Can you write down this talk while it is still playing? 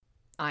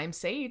I'm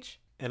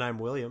Sage. And I'm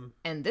William.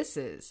 And this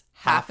is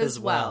Half as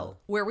Well,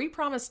 where we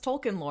promise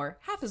Tolkien lore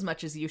half as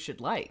much as you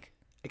should like.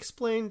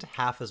 Explained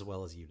half as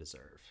well as you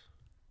deserve.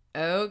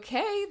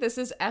 Okay, this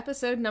is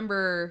episode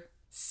number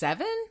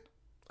 7?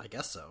 I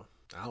guess so.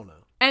 I don't know.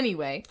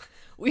 Anyway,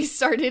 we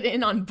started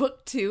in on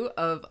book 2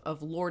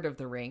 of Lord of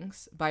the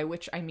Rings, by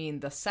which I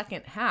mean the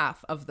second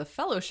half of the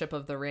Fellowship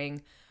of the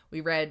Ring. We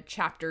read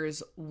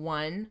chapters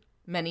 1,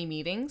 Many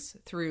Meetings,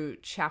 through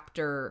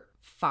chapter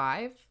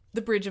 5,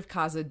 The Bridge of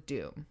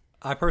Khazad-dûm.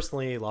 I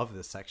personally love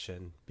this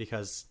section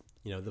because,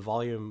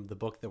 the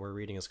book that we're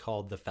reading is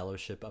called The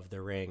Fellowship of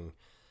the Ring.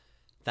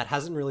 That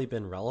hasn't really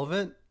been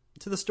relevant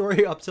to the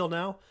story up till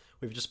now.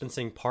 We've just been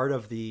seeing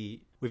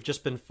we've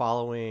just been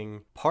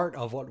following part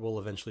of what will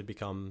eventually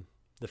become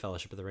the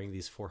Fellowship of the Ring,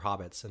 these 4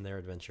 hobbits and their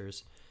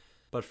adventures.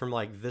 But from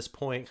this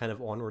point kind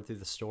of onward through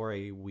the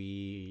story,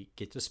 we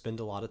get to spend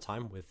a lot of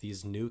time with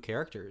these new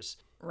characters.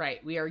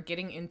 Right. We are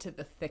getting into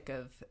the thick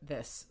of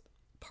this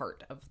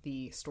part of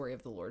the story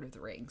of the Lord of the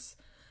Rings.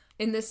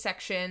 In this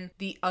section,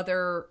 the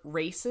other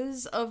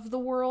races of the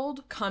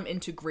world come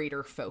into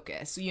greater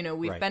focus.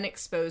 We've been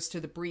exposed to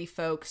the Bree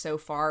folk so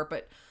far,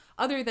 but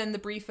other than the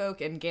Bree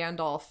folk and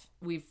Gandalf,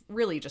 we've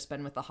really just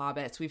been with the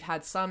hobbits. We've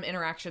had some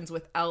interactions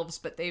with elves,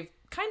 but they've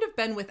kind of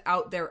been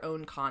without their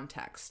own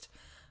context.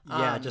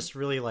 Yeah, just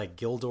really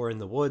Gildor in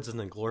the woods, and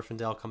then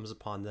Glorfindel comes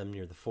upon them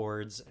near the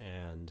fords,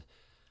 and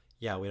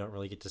yeah, we don't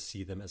really get to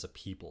see them as a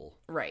people.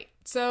 Right.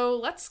 So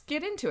let's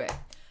get into it.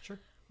 Sure.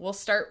 We'll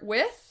start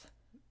with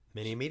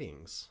Many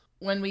Meetings.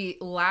 When we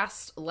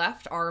last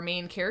left our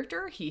main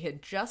character, he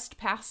had just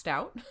passed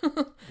out.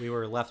 We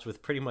were left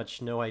with pretty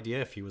much no idea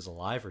if he was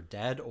alive or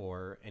dead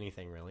or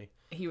anything, really.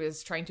 He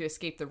was trying to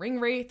escape the ring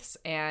wraiths,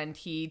 and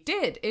he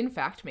did, in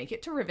fact, make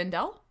it to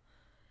Rivendell.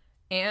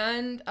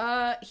 And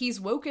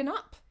he's woken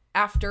up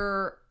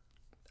after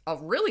a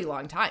really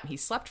long time. He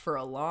slept for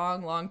a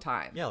long, long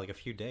time. Yeah, a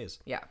few days.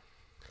 Yeah.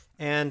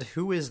 And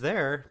who is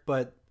there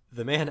but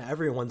the man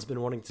everyone's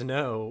been wanting to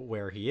know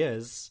where he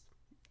is,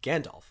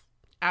 Gandalf.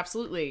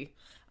 Absolutely.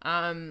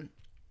 I've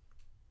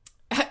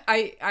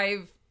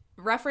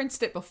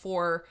referenced it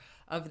before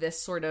of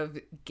this sort of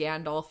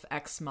Gandalf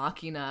ex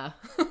machina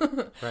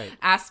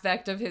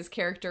aspect of his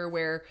character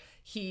where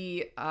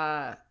he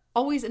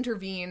always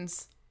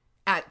intervenes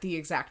at the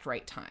exact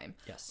right time.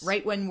 Yes.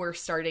 Right when we're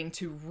starting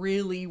to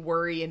really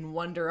worry and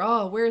wonder,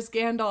 oh, where's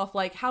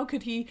Gandalf? How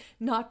could he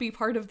not be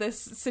part of this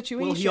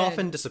situation? Well, he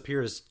often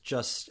disappears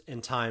just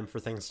in time for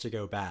things to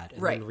go bad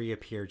and then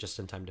reappear just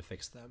in time to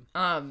fix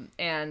them.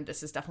 And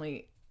this is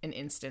definitely an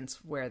instance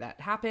where that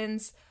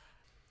happens.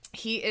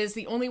 He is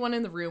the only one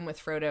in the room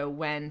with Frodo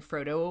when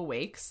Frodo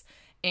awakes,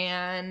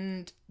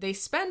 and they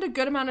spend a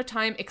good amount of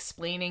time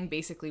explaining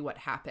basically what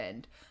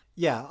happened.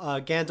 Yeah,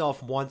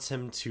 Gandalf wants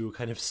him to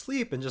kind of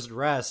sleep and just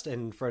rest,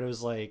 and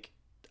Frodo's like,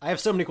 I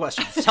have so many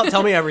questions.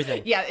 Tell me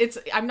everything. Yeah,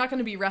 I'm not going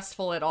to be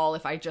restful at all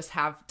if I just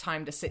have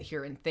time to sit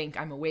here and think.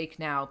 I'm awake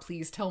now.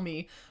 Please tell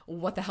me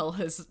what the hell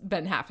has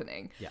been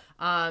happening. Yeah.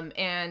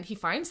 And he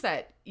finds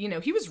that,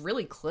 he was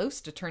really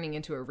close to turning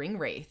into a ring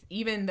wraith.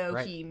 Even though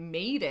he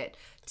made it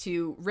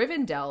to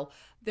Rivendell,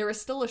 there was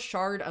still a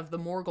shard of the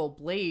Morgul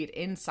blade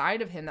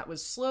inside of him that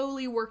was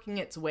slowly working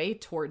its way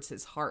towards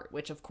his heart,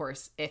 which, of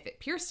course, if it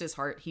pierced his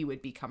heart, he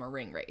would become a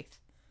ring wraith.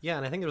 Yeah,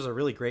 and I think there's a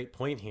really great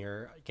point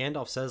here.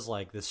 Gandalf says,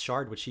 this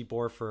shard, which he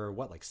bore for,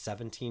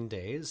 17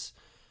 days?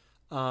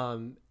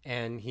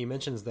 And he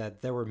mentions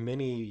that there were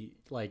many,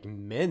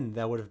 men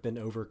that would have been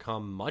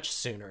overcome much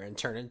sooner and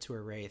turned into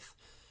a wraith.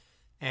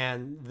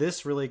 And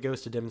this really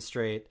goes to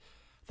demonstrate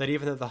that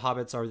even though the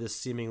hobbits are this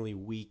seemingly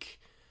weak,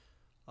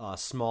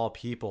 small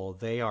people,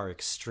 they are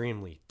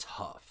extremely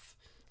tough.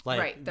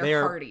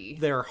 They're hardy.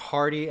 They're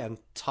hardy and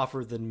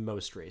tougher than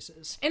most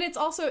races. And it's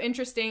also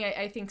interesting,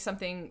 I think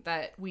something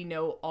that we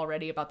know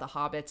already about the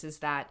hobbits is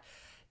that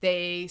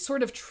they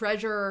sort of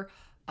treasure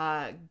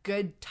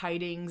good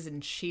tidings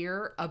and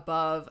cheer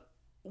above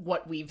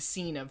what we've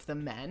seen of the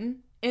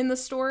men in the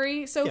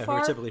story so far.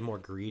 Who are typically more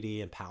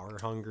greedy and power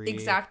hungry.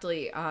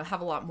 Exactly.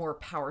 Have a lot more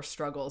power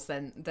struggles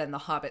than the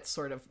hobbits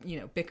sort of,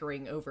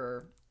 bickering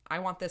over, I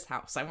want this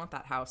house, I want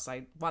that house,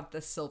 I want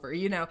this silver,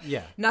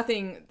 Yeah.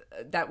 Nothing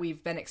that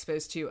we've been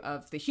exposed to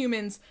of the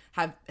humans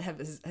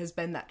has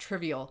been that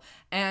trivial.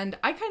 And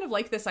I kind of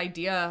like this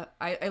idea.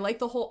 I like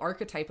the whole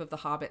archetype of the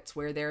hobbits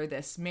where they're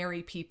this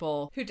merry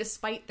people who,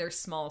 despite their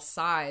small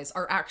size,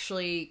 are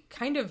actually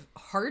kind of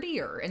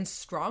hardier and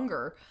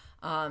stronger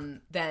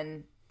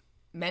than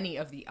many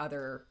of the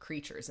other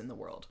creatures in the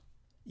world.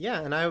 Yeah,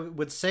 and I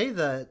would say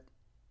that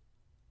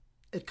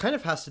it kind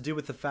of has to do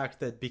with the fact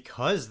that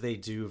because they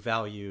do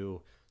value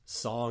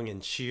song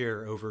and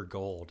cheer over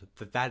gold,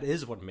 that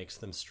is what makes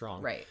them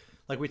strong. Right.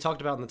 Like we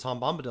talked about in the Tom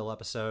Bombadil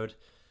episode,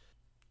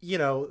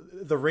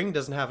 the ring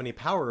doesn't have any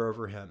power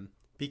over him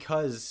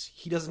because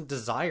he doesn't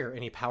desire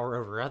any power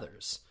over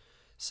others.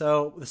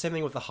 So the same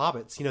thing with the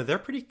hobbits, they're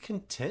pretty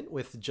content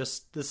with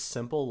just this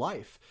simple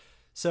life.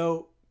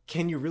 So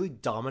can you really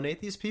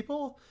dominate these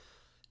people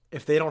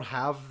if they don't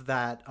have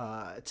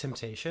that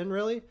temptation,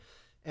 really?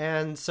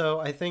 And so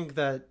I think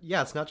that,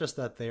 it's not just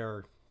that they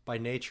are by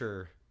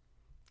nature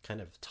kind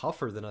of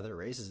tougher than other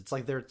races. It's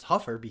like they're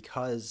tougher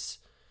because,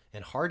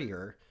 and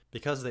hardier,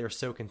 because they are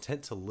so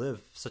content to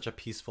live such a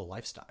peaceful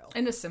lifestyle.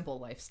 And a simple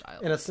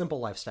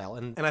lifestyle.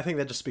 And I think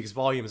that just speaks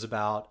volumes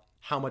about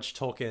how much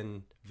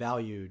Tolkien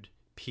valued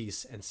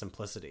peace and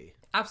simplicity.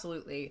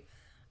 Absolutely.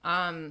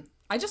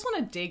 I just want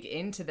to dig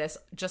into this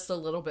just a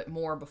little bit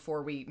more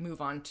before we move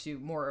on to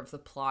more of the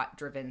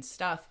plot-driven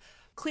stuff.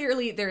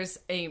 Clearly, there's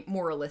a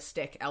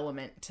moralistic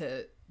element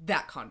to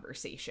that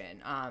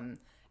conversation.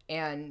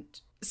 And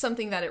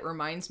something that it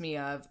reminds me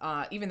of,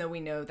 even though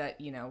we know that,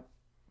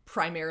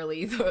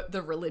 primarily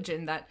the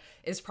religion that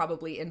is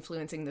probably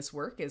influencing this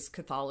work is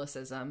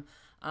Catholicism.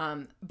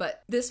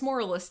 But this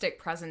moralistic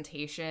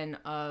presentation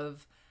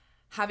of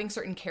having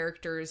certain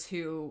characters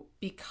who,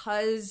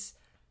 because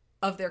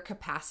of their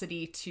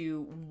capacity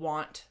to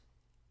want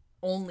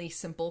only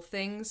simple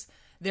things,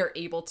 they're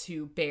able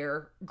to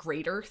bear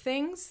greater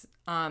things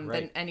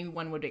than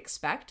anyone would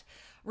expect,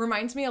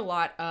 reminds me a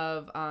lot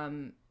of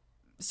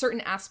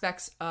certain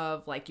aspects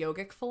of like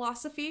yogic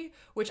philosophy,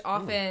 which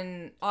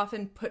often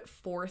put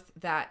forth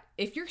that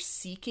if you're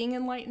seeking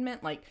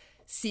enlightenment, like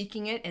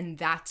seeking it and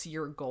that's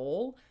your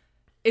goal,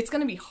 it's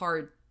going to be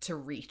hard to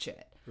reach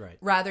it. Right.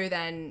 Rather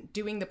than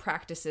doing the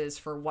practices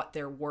for what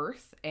they're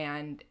worth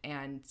and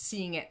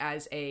seeing it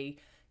as a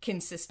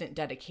consistent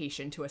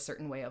dedication to a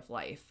certain way of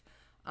life.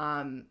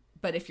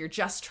 But if you're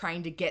just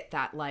trying to get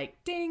that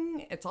like,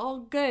 ding, it's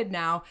all good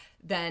now,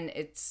 then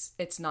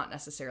it's not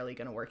necessarily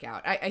going to work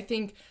out. I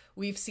think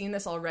we've seen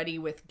this already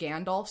with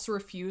Gandalf's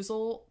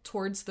refusal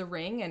towards the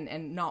ring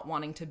and not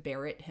wanting to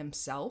bear it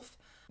himself.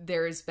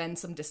 There's been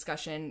some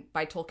discussion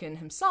by Tolkien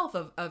himself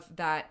of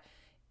that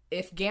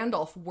if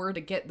Gandalf were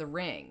to get the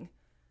ring,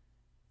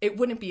 it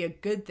wouldn't be a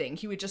good thing.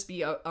 He would just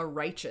be a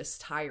righteous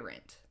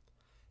tyrant.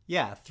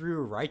 Yeah,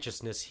 through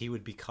righteousness, he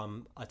would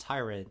become a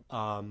tyrant.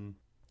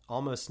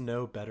 Almost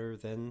no better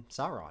than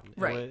Sauron.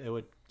 Right. It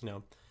would,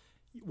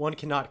 one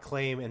cannot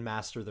claim and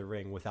master the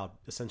ring without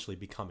essentially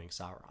becoming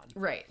Sauron.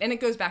 Right. And it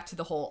goes back to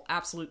the whole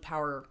absolute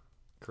power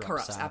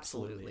corrupts.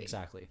 Absolutely.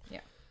 Exactly. Yeah.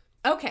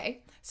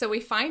 Okay. So we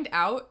find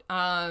out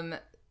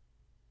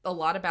a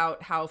lot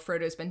about how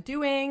Frodo's been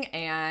doing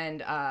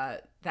and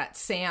that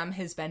Sam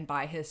has been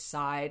by his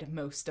side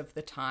most of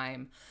the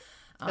time.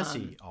 As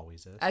he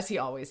always is. As he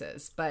always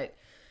is. But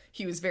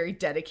he was very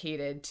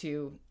dedicated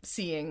to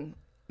seeing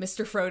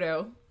Mr.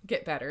 Frodo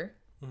get better.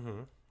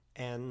 Mm-hmm.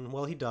 And,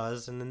 well, he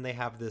does. And then they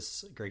have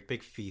this great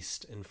big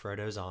feast in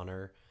Frodo's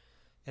honor.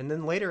 And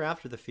then later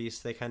after the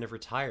feast, they kind of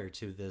retire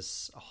to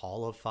this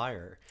Hall of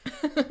Fire.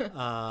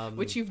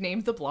 Which you've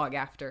named the blog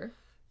after.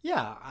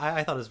 Yeah,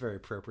 I thought it was very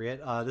appropriate.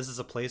 This is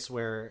a place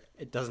where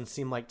it doesn't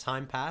seem like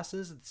time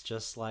passes. It's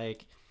just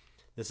like,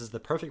 this is the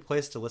perfect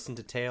place to listen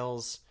to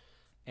tales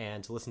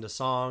and to listen to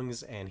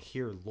songs and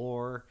hear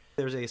lore.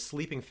 There's a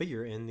sleeping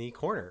figure in the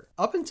corner.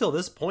 Up until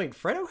this point,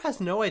 Frodo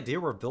has no idea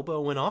where Bilbo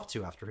went off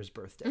to after his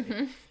birthday.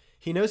 Mm-hmm.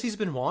 He knows he's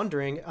been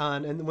wandering,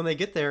 and when they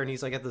get there and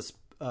he's like at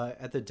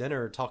the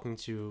dinner talking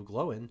to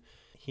Glóin,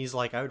 he's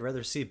like, I would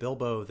rather see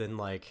Bilbo than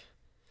like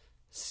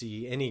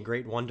see any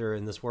great wonder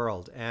in this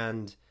world.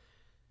 And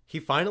he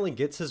finally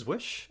gets his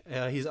wish.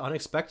 He's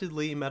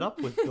unexpectedly met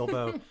up with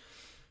Bilbo,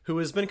 who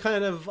has been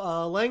kind of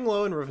laying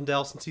low in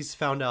Rivendell since he's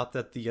found out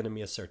that the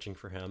enemy is searching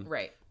for him.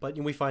 Right. But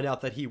we find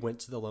out that he went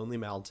to the Lonely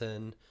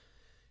Mountain,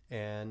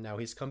 and now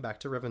he's come back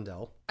to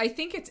Rivendell. I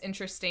think it's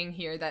interesting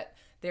here that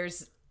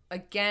there's,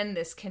 again,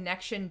 this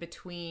connection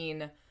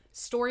between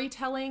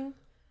storytelling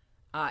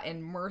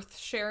and mirth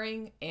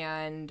sharing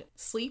and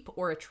sleep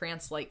or a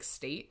trance-like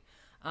state.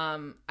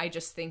 I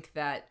just think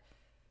that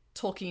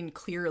Tolkien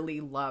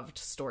clearly loved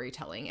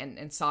storytelling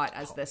and saw it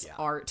as this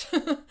art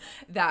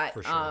that,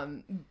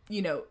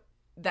 sure.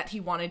 That he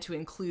wanted to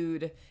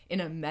include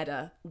in a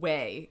meta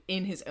way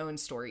in his own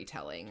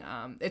storytelling.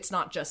 It's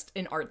not just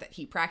an art that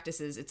he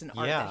practices, it's an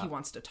art that he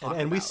wants to talk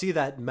about. And we see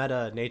that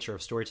meta nature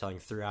of storytelling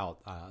throughout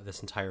this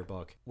entire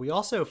book. We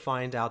also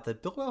find out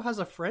that Bilbo has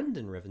a friend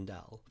in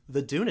Rivendell,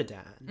 the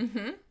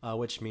Dunedain,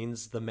 which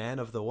means the Man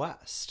of the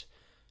West.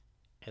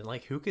 And,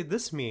 like, who could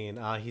this mean?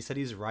 He said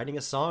he's writing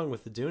a song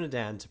with the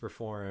Dunedain to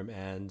perform,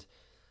 and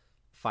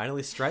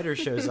finally Strider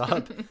shows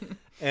up.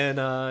 And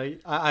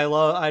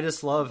I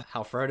just love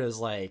how Frodo's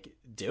like,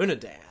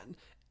 Dunedain?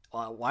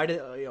 Why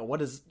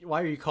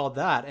are you called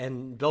that?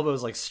 And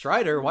Bilbo's like,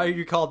 Strider, why are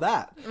you called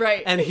that?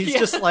 Right. And he's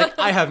just like,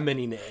 I have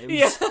many names.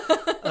 Yeah.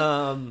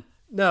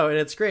 No, and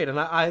it's great. And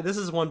I this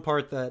is one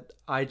part that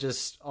I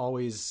just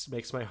always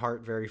makes my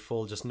heart very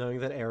full, just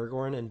knowing that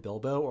Aragorn and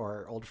Bilbo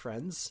are old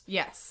friends.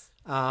 Yes.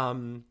 I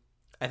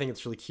think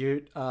it's really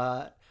cute.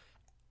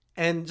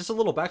 And just a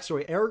little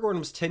backstory. Aragorn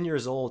was 10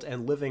 years old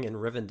and living in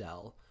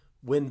Rivendell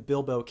when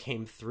Bilbo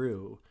came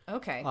through.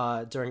 Okay.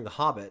 During The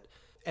Hobbit.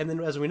 And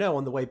then, as we know,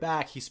 on the way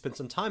back, he spent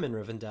some time in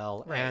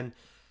Rivendell. Right. And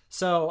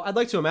so I'd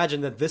like to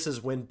imagine that this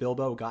is when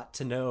Bilbo got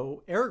to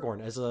know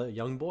Aragorn as a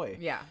young boy.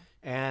 Yeah.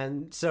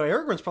 And so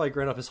Aragorn's probably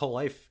grown up his whole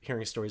life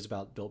hearing stories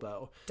about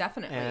Bilbo.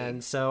 Definitely.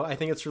 And so I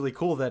think it's really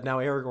cool that now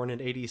Aragorn, an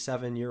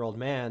 87-year-old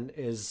man,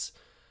 is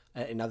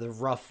another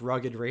rough,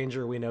 rugged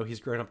ranger we know he's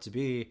grown up to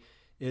be,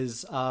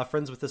 is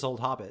friends with this old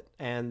hobbit,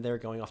 and they're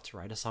going off to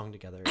write a song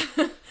together.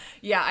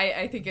 Yeah,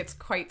 I think it's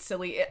quite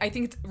silly. I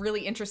think it's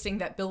really interesting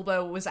that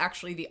Bilbo was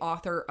actually the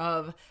author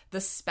of the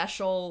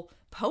special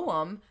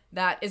poem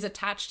that is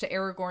attached to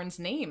Aragorn's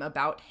name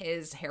about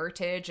his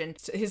heritage and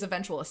his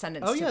eventual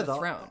ascendance to the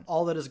throne.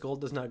 All that is gold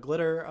does not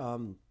glitter.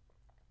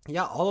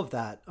 Yeah, all of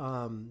that.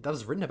 That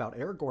was written about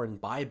Aragorn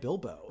by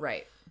Bilbo.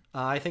 Right.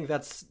 I think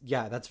that's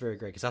very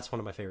great, because that's one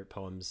of my favorite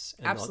poems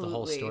in the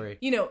whole story.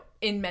 You know,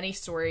 in many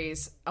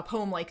stories, a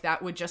poem like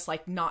that would just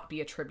like not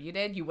be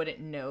attributed. You wouldn't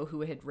know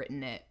who had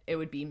written it. It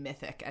would be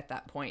mythic at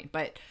that point.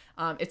 But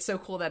it's so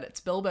cool that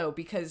it's Bilbo,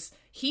 because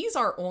he's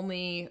our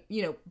only,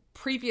 you know,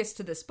 previous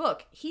to this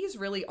book, he's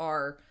really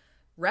our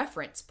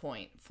reference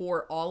point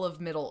for all of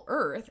Middle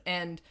Earth.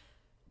 And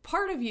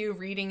part of you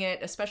reading it,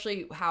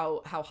 especially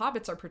how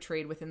hobbits are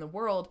portrayed within the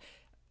world,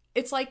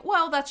 it's like,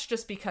 well, that's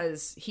just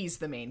because he's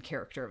the main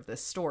character of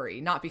this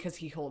story, not because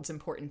he holds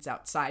importance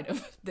outside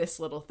of this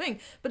little thing.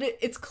 But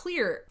it's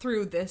clear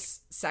through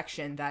this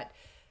section that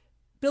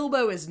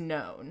Bilbo is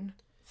known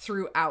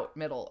throughout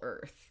Middle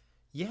Earth.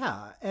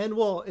 Yeah, and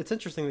well, it's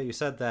interesting that you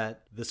said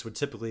that this would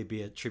typically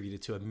be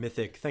attributed to a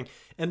mythic thing.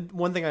 And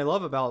one thing I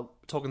love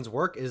about Tolkien's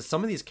work is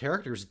some of these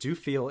characters do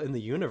feel in the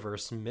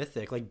universe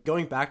mythic. Like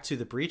going back to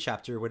the Bree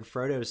chapter when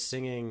Frodo's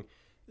singing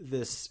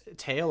this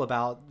tale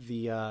about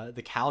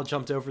the cow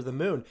jumped over the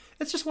moon.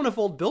 It's just one of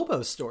old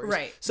Bilbo's stories.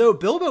 Right. So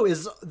Bilbo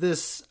is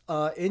this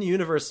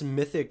in-universe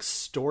mythic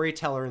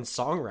storyteller and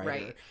songwriter,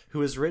 right,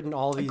 who has written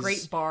all these... A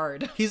great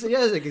bard.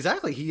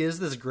 Exactly. He is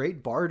this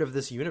great bard of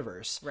this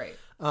universe. Right.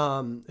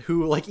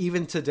 Who, like,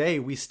 even today,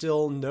 we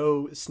still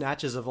know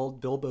snatches of old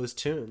Bilbo's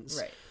tunes.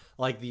 Right.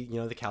 Like,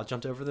 the cow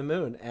jumped over the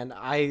moon. And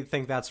I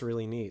think that's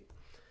really neat.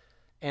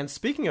 And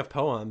speaking of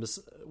poems,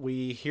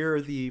 we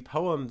hear the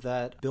poem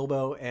that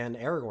Bilbo and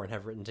Aragorn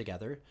have written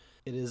together.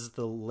 It is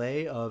the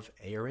Lay of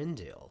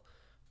Eärendil.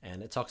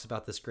 And it talks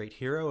about this great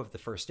hero of the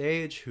First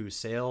Age who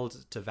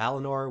sailed to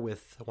Valinor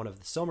with one of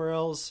the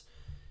Silmarils.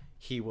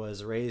 He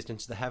was raised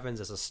into the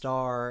heavens as a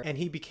star, and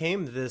he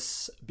became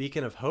this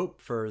beacon of hope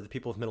for the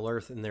people of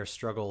Middle-earth in their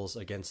struggles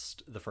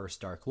against the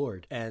First Dark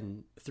Lord.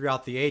 And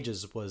throughout the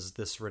ages was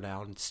this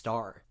renowned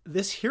star.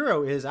 This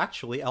hero is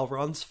actually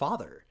Elrond's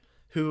father,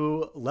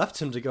 who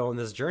left him to go on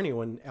this journey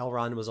when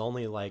Elrond was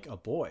only like a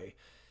boy.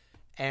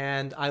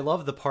 And I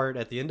love the part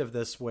at the end of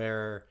this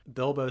where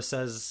Bilbo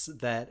says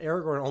that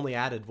Aragorn only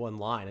added one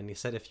line, and he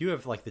said, if you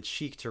have like the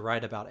cheek to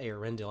write about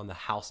Eärendil in the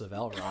House of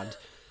Elrond,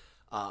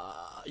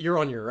 you're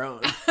on your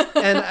own.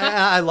 And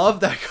I love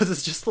that, because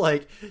it's just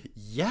like,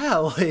 yeah,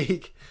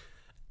 like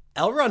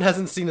Elrond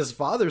hasn't seen his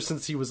father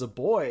since he was a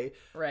boy.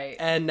 Right.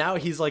 And now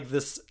he's like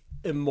this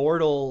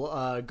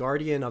immortal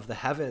guardian of the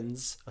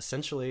heavens,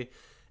 essentially.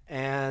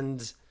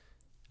 And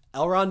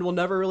Elrond will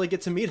never really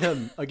get to meet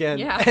him again.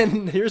 Yeah.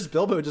 And here's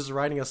Bilbo just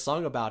writing a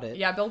song about it.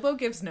 Yeah, Bilbo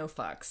gives no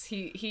fucks.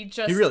 He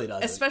really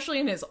doesn't.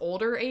 Especially in his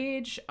older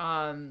age.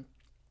 And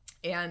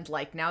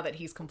like now that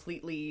he's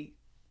completely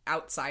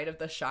outside of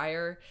the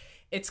Shire,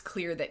 it's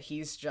clear that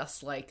he's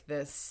just like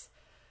this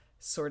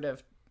sort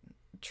of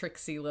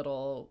tricksy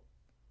little,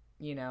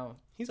 you know,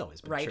 he's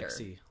always been writer.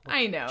 Tricksy.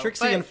 I know.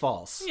 Tricksy and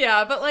false.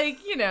 Yeah, but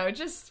like, you know,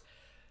 just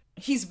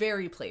he's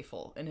very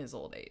playful in his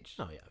old age.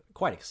 Oh yeah,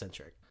 quite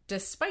eccentric.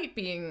 Despite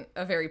being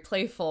a very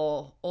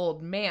playful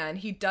old man,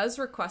 he does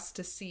request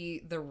to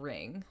see the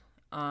ring,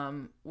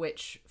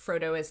 which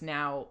Frodo is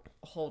now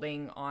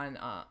holding on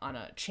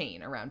a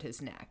chain around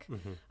his neck.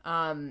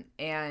 Mm-hmm.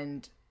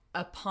 And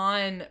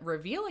upon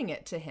revealing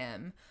it to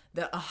him,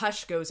 a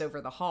hush goes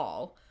over the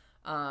hall.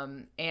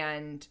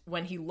 And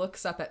when he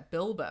looks up at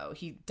Bilbo,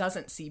 he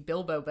doesn't see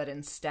Bilbo, but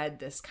instead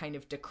this kind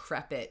of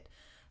decrepit,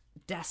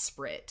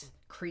 desperate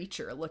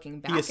creature looking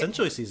back. He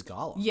essentially sees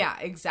Gollum. Yeah,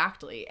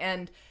 exactly.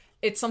 And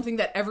it's something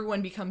that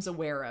everyone becomes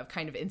aware of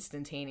kind of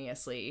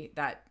instantaneously,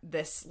 that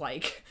this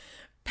like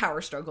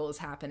power struggle is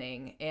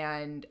happening.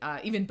 And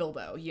even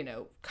Bilbo, you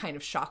know, kind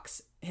of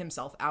shocks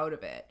himself out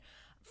of it.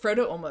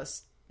 Frodo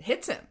almost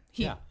hits him.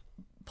 He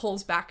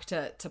pulls back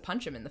to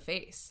punch him in the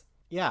face.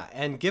 Yeah,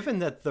 and given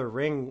that the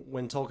ring,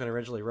 when Tolkien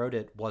originally wrote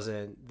it,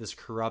 wasn't this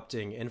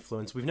corrupting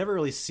influence, we've never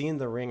really seen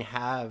the ring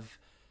have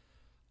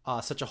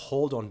such a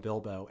hold on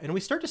Bilbo. And we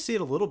start to see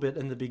it a little bit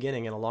in the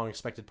beginning in A Long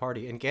Expected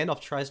Party. And Gandalf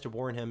tries to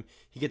warn him.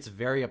 He gets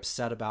very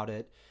upset about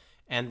it.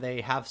 And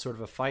they have sort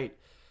of a fight.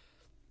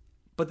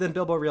 But then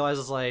Bilbo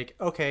realizes, like,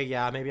 okay,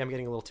 yeah, maybe I'm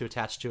getting a little too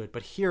attached to it.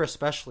 But here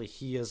especially,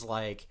 he is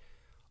like,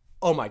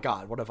 oh my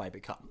God, what have I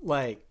become?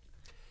 Like...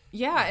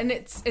 Yeah, and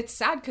it's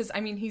sad because, I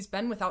mean, he's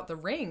been without the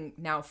ring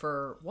now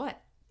for, what?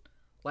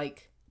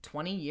 Like...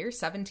 20 years,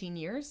 17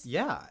 years?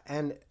 Yeah,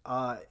 and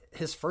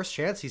his first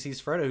chance, he sees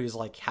Frodo, he's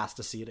like, has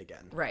to see it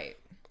again. Right.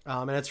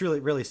 And it's really,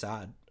 really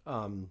sad.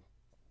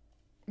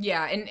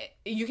 Yeah, and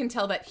you can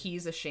tell that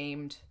he's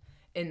ashamed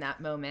in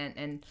that moment.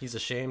 And he's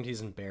ashamed,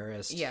 he's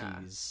embarrassed.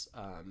 Yeah. He's,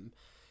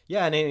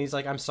 and he's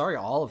like, I'm sorry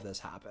all of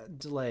this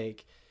happened.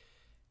 Like,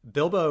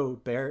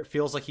 Bilbo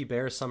feels like he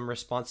bears some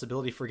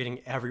responsibility for getting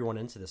everyone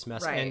into this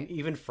mess. Right. And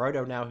even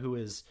Frodo now, who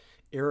is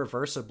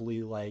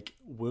irreversibly, like,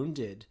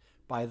 wounded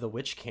by the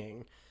Witch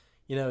King,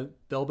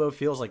 Bilbo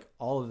feels like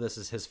all of this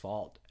is his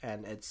fault,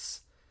 and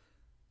it's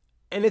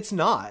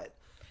not.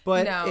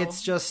 But No.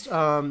 it's just,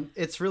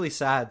 it's really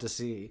sad to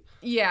see.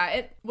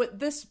 Yeah, what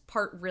this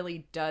part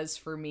really does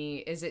for me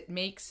is it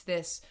makes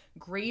this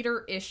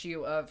greater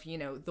issue of,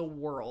 the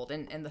world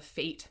and the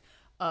fate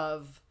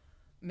of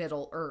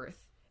Middle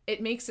Earth.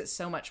 It makes it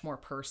so much more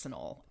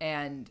personal,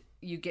 and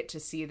you get to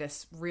see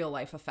this real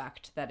life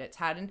effect that it's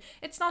had. And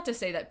it's not to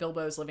say that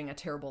Bilbo's living a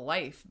terrible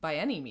life by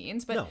any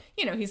means, but, No.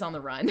 He's on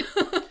the run.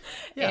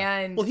 Yeah.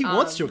 And well, he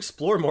wants to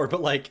explore more,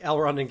 but like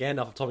Elrond and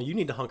Gandalf have told him, you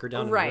need to hunker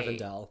down in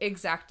Rivendell.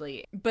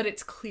 Exactly. But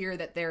it's clear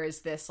that there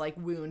is this like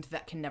wound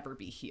that can never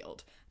be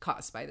healed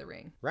caused by the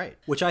ring. Right.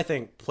 Which I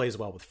think plays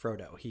well with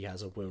Frodo. He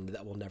has a wound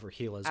that will never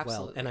heal as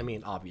Absolutely. well. And I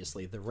mean,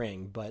 obviously the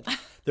ring, but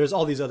there's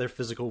all these other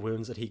physical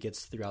wounds that he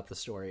gets throughout the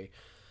story.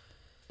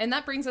 And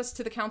that brings us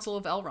to the Council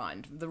of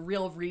Elrond, the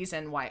real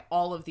reason why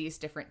all of these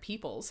different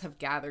peoples have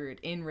gathered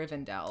in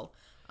Rivendell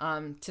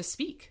to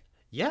speak.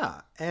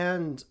 Yeah,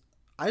 and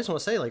I just want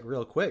to say, like,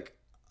 real quick,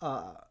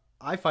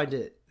 I find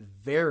it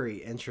very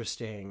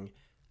interesting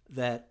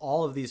that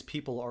all of these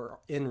people are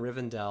in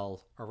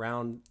Rivendell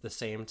around the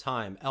same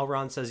time.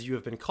 Elrond says, you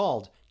have been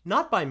called,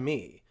 not by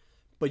me,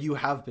 but you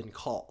have been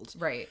called.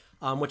 Right.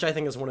 Which I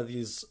think is one of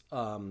these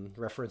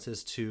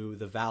references to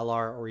the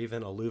Valar or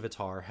even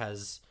Iluvatar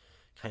has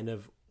kind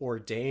of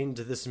ordained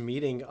this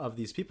meeting of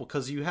these people,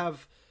 because you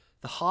have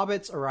the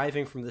hobbits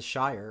arriving from the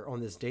Shire on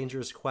this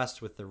dangerous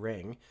quest with the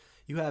ring.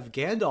 You have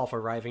Gandalf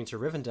arriving to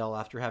Rivendell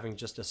after having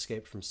just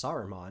escaped from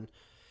Saruman.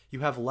 You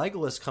have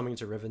Legolas coming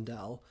to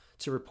Rivendell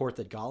to report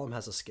that Gollum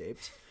has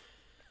escaped.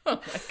 Oh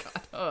my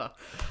god.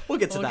 We'll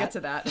get to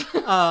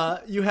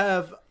that. You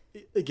have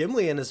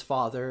Gimli and his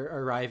father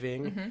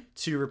arriving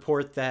to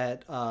report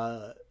that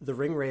the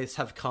Ringwraiths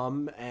have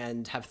come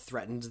and have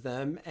threatened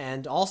them,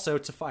 and also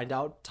to find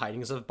out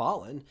tidings of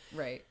Balin.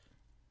 Right.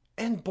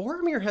 And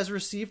Boromir has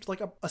received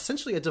like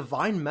essentially a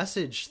divine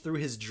message through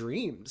his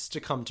dreams to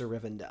come to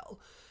Rivendell.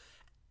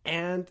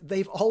 And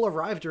they've all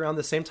arrived around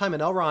the same time,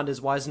 and Elrond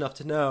is wise enough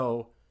to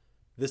know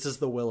this is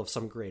the will of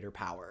some greater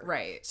power.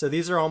 Right. So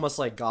these are almost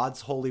like God's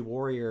holy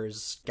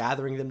warriors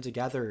gathering them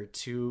together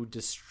to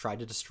try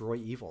to destroy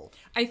evil.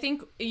 I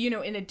think,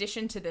 in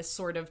addition to this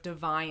sort of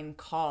divine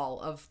call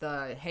of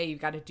hey,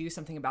 you've got to do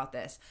something about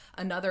this,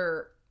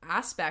 another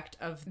aspect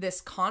of this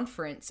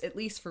conference, at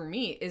least for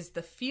me, is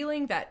the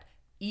feeling that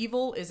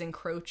evil is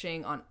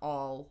encroaching on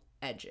all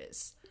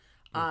edges.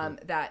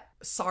 That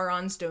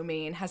Sauron's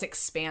domain has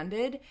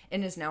expanded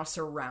and is now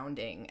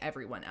surrounding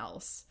everyone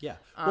else. Yeah.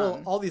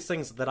 Well, all these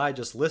things that I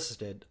just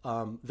listed,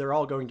 they're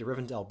all going to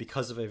Rivendell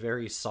because of a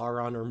very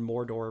Sauron or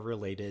Mordor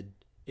related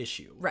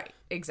issue. Right.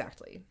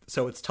 Exactly.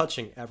 So it's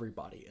touching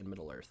everybody in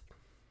Middle-earth.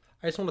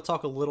 I just want to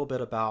talk a little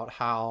bit about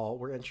how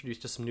we're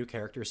introduced to some new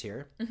characters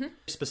here.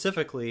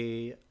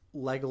 Specifically,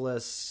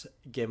 Legolas,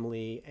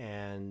 Gimli,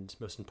 and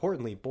most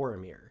importantly,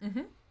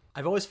 Boromir.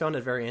 I've always found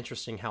it very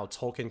interesting how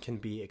Tolkien can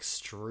be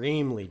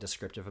extremely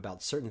descriptive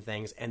about certain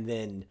things and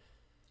then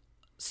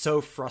so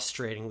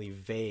frustratingly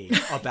vague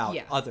about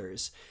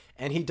others.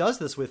 And he does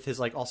this with his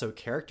also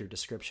character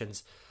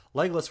descriptions.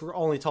 Legolas, we're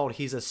only told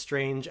he's a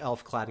strange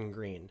elf clad in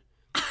green.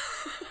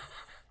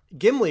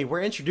 Gimli,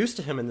 we're introduced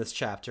to him in this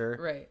chapter,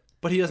 right?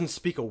 But he doesn't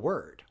speak a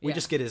word. We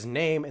just get his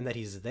name and that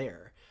he's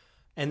there.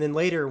 And then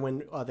later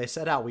when they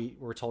set out,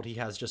 we're told he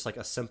has just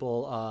a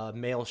simple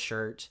mail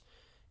shirt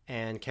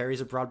and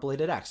carries a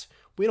broad-bladed axe.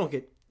 We don't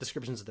get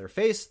descriptions of their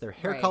face, their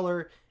hair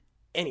color,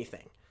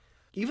 anything.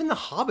 Even the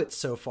hobbits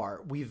so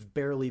far, we've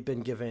barely been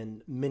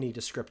given many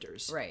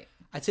descriptors. Right.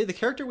 I'd say the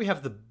character we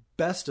have the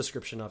best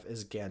description of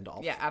is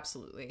Gandalf. Yeah,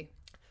 absolutely.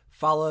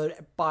 Followed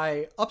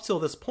by, up till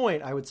this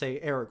point, I would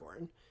say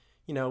Aragorn.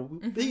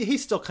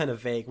 He's still kind of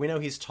vague. We know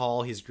he's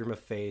tall, he's grim of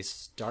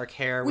face, dark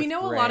hair with We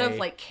know gray. a lot of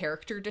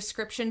character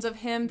descriptions of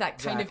him that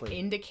kind of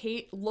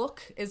indicate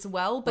look as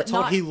well, but we're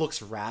told not... he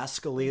looks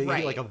rascally,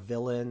 like a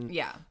villain.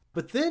 Yeah.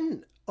 But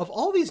then, of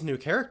all these new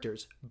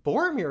characters,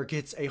 Boromir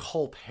gets a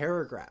whole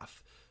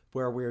paragraph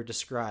where we're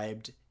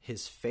described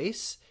his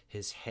face,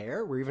 his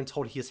hair. We're even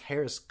told his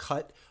hair is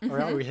cut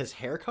around his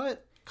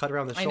haircut, cut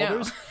around the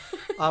shoulders.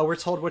 We're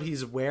told what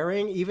he's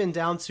wearing, even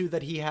down to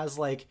that he has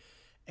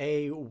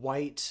a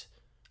white,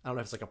 I don't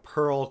know if it's a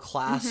pearl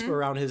clasp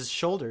around his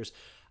shoulders.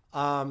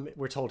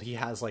 We're told he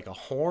has a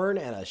horn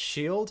and a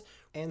shield.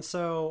 And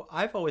so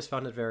I've always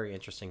found it very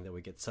interesting that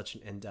we get such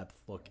an in-depth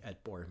look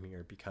at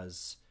Boromir,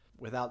 because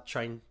without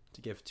trying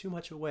to give too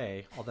much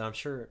away, although I'm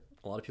sure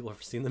a lot of people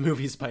have seen the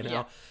movies by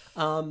now,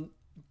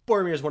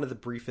 Boromir is one of the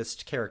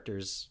briefest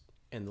characters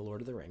in The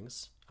Lord of the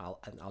Rings.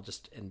 I'll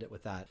just end it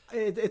with that.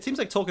 It seems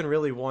like Tolkien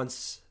really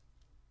wants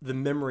the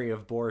memory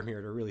of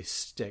Boromir to really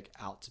stick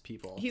out to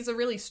people. He's a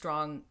really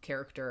strong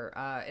character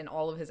in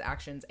all of his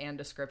actions and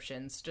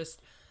descriptions.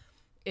 Just,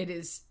 it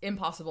is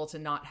impossible to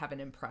not have an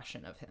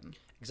impression of him.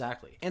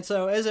 Exactly. And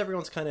so as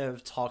everyone's kind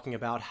of talking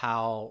about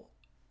how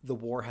the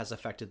war has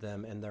affected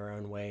them in their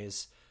own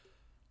ways,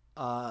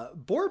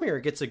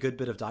 Boromir gets a good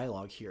bit of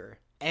dialogue here.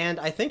 And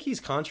I think he's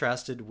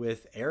contrasted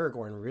with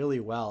Aragorn really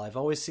well. I've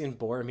always seen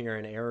Boromir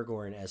and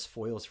Aragorn as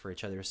foils for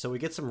each other, so we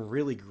get some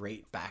really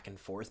great back and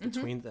forth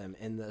between them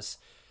in this.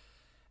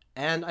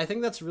 And I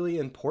think that's really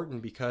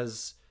important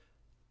because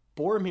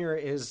Boromir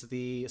is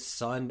the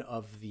son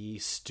of the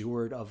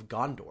steward of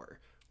Gondor,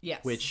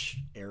 Yes. which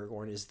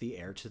Aragorn is the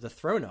heir to the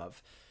throne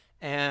of.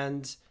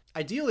 And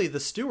ideally,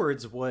 the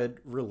stewards would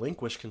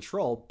relinquish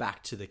control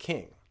back to the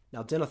king.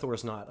 Now, Denethor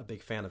is not a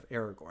big fan of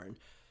Aragorn,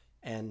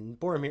 and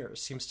Boromir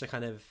seems to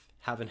kind of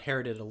have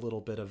inherited a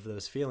little bit of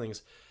those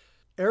feelings.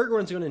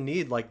 Aragorn's going to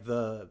need like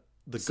the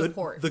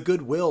Support. the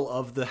goodwill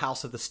of the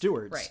House of the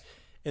Stewards, Right.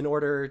 in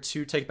order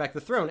to take back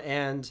the throne.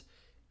 And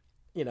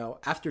you know,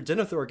 after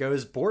Denethor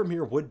goes,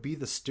 Boromir would be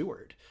the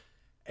steward.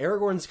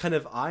 Aragorn's kind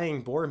of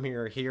eyeing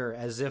Boromir here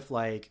as if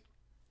like,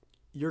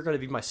 you're going to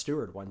be my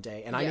steward one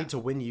day, and I need to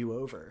win you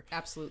over.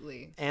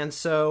 Absolutely. And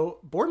so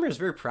Boromir is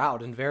very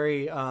proud and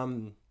very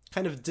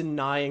kind of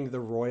denying the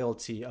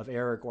royalty of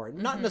Aragorn.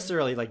 Not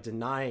necessarily like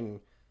denying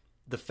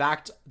the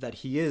fact that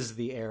he is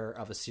the heir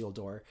of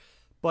Isildur,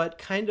 but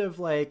kind of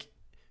like,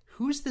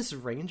 who's this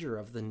ranger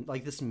of the,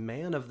 like this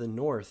man of the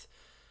north?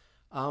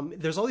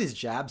 There's all these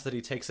jabs that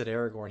he takes at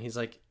Aragorn. He's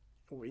like,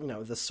 you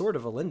know, the sword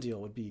of Elendil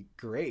would be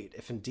great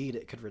if indeed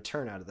it could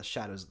return out of the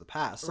shadows of the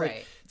past. Right.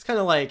 Like, it's kind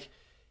of like,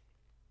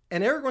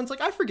 and Aragorn's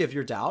like, I forgive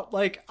your doubt.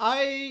 Like,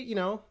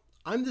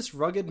 I'm this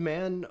rugged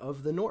man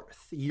of the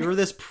north. You're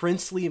this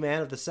princely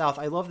man of the south.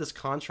 I love this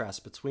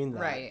contrast between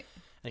that. Right.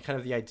 And kind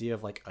of the idea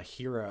of like a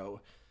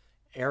hero.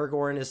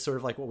 Aragorn is sort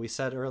of like what we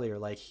said earlier,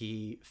 like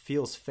he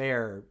feels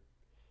fair,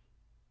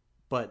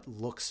 but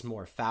looks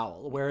more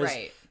foul. Whereas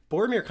Right.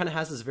 Boromir kind of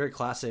has this very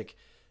classic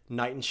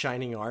knight in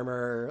shining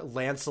armor,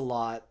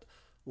 Lancelot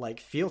like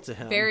feel to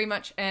him. Very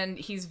much, and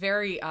he's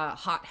very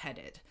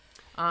hot-headed.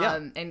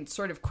 And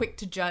sort of quick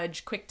to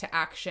judge, quick to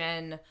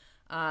action.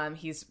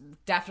 He's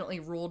definitely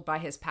ruled by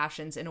his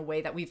passions in a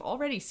way that we've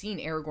already seen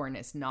Aragorn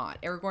is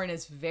not. Aragorn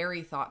is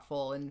very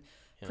thoughtful and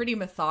pretty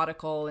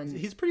methodical, and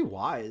He's pretty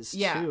wise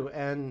Yeah. too,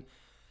 and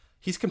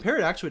he's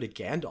compared actually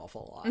to Gandalf a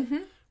lot,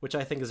 which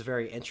I think is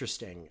very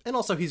interesting. And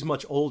also, he's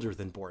much older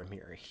than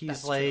Boromir. He's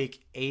That's like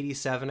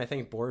 87. I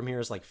think Boromir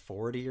is like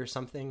 40 or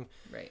something.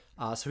 right.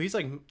 So he's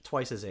like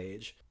twice his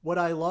age. What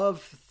I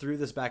love through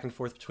this back and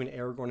forth between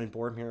Aragorn and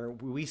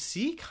Boromir, we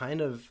see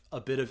kind of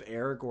a bit of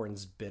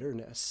Aragorn's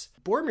bitterness.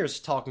 Boromir's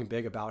talking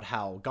big about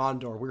how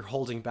Gondor, we're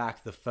holding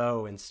back the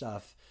foe and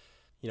stuff.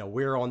 You know,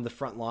 we're on the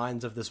front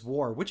lines of this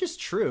war, which is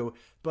true.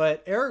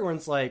 But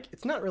Aragorn's like,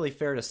 it's not really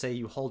fair to say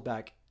you hold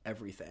back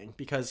everything,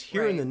 because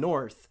here in Right. the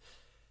north,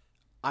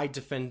 I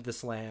defend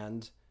this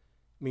land,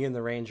 me and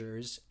the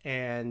Rangers,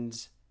 and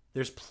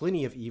there's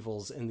plenty of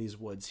evils in these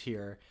woods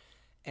here.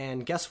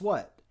 And guess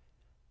what?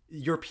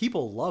 Your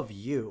people love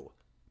you,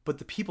 but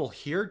the people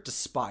here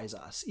despise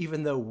us,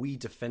 even though we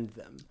defend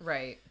them.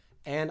 Right.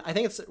 And I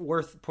think it's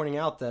worth pointing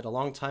out that a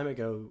long time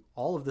ago,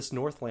 all of this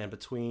Northland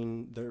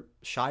between the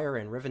Shire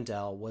and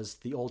Rivendell was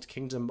the old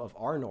kingdom of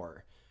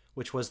Arnor,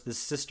 which was the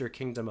sister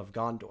kingdom of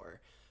Gondor.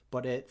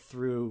 But it,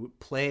 through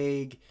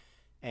plague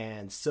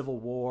and civil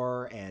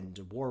war and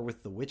war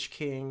with the Witch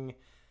King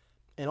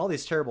and all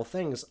these terrible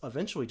things,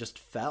 eventually just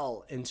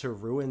fell into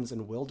ruins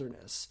and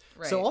wilderness.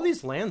 Right. So all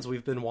these lands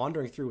we've been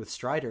wandering through with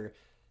Strider,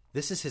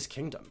 this is his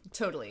kingdom.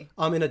 Totally.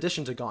 In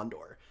addition to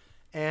Gondor.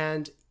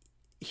 And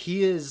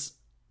he's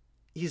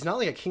not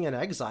like a king in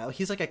exile.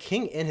 He's like a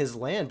king in his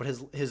land, but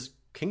his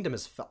kingdom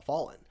has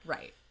fallen.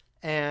 Right.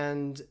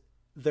 And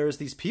there's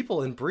these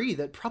people in Bree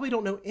that probably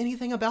don't know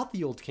anything about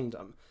the Old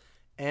Kingdom.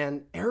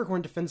 And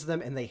Aragorn defends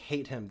them, and they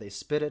hate him. They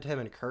spit at him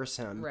and curse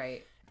him.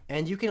 Right.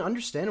 And you can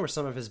understand where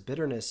some of his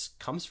bitterness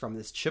comes from,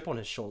 this chip on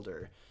his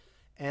shoulder.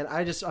 And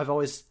I've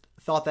always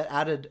thought that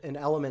added an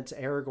element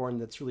to Aragorn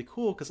that's really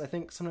cool, because I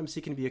think sometimes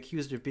he can be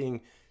accused of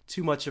being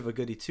too much of a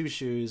goody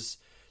two-shoes,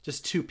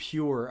 just too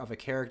pure of a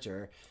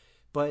character.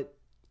 But,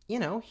 you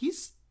know,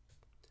 he's...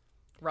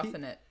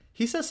 Roughing it.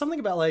 He says something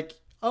about like,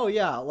 oh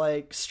yeah,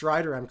 like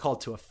Strider, I'm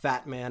called to a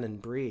fat man in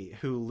Bree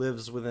who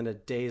lives within a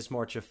day's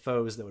march of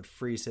foes that would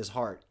freeze his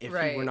heart if he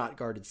Right. were not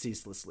guarded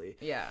ceaselessly.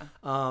 Yeah.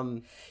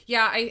 Um,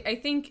 Yeah, I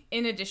think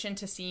in addition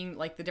to seeing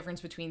like the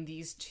difference between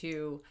these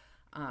two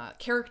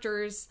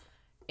characters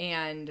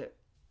and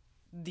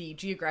the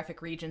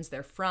geographic regions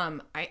they're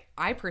from,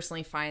 I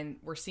personally find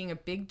we're seeing a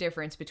big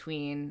difference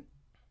between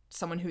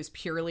someone who's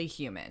purely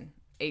human,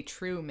 a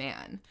true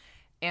man,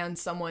 and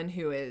someone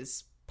who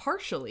is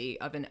partially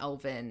of an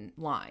elven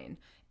line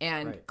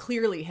and Right.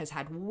 clearly has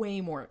had way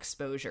more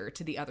exposure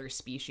to the other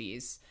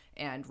species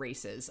and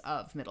races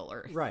of Middle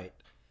Earth. right.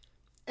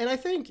 And I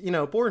think, you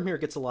know,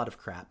 Boromir gets a lot of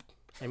crap.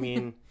 I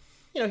mean,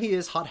 you know, he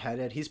is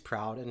hot-headed, he's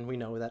proud, and we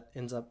know that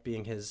ends up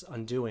being his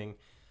undoing.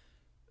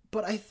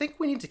 But I think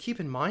we need to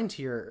keep in mind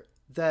here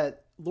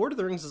that Lord of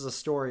the Rings is a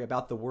story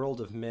about the world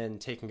of men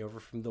taking over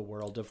from the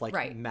world of like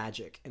Right.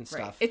 magic and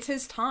Right. stuff. It's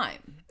his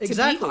time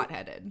Exactly. to be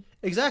hot-headed.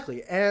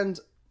 Exactly. And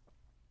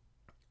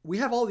we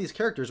have all these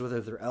characters,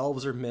 whether they're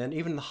elves or men.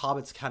 Even the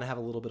hobbits kind of have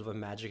a little bit of a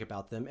magic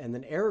about them. And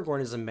then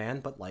Aragorn is a man,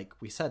 but like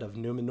we said, of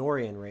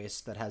Numenorian race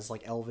that has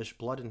like elvish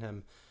blood in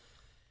him.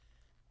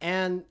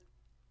 And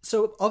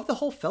so of the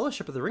whole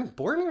Fellowship of the Ring,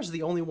 Boromir is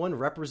the only one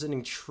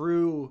representing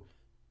true,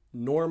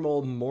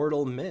 normal,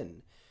 mortal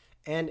men.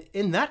 And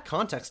in that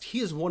context, he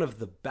is one of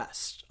the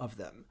best of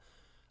them.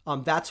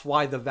 That's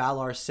why the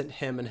Valar sent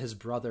him and his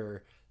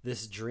brother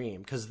this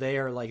dream, because they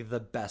are like the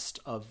best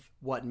of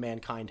what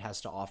mankind has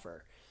to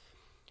offer.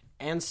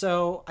 And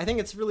so I think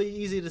it's really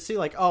easy to see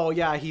like, oh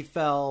yeah, he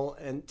fell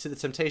into the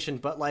temptation,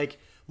 but like,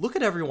 look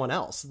at everyone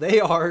else. They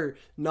are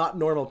not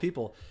normal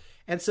people.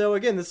 And so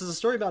again, this is a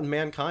story about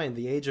mankind,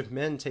 the age of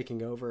men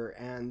taking over.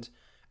 And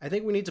I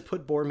think we need to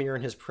put Boromir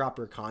in his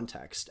proper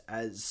context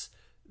as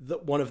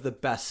one of the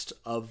best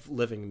of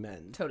living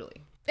men.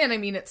 Totally. And I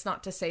mean, it's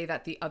not to say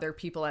that the other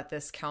people at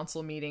this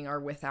council meeting are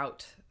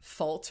without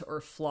fault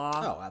or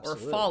flaw or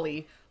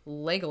folly.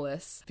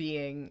 Legolas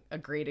being a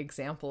great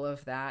example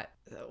of that.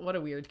 What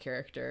a weird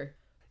character.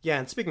 Yeah,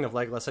 and speaking of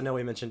Legolas, I know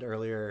we mentioned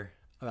earlier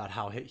about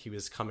how he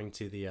was coming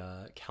to the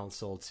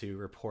council to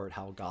report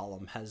how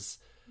Gollum has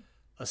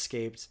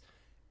escaped.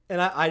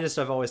 And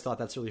I've always thought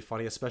that's really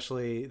funny,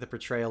 especially the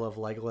portrayal of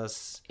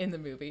Legolas in the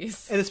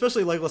movies. And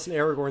especially Legolas and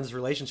Aragorn's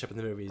relationship in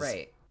the movies.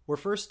 Right. We're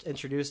first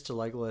introduced to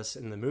Legolas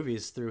in the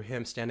movies through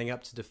him standing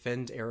up to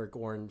defend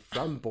Aragorn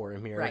from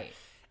Boromir. Right.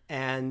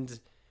 And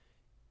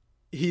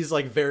he's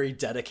like very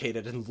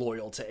dedicated and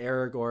loyal to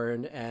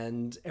Aragorn,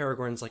 and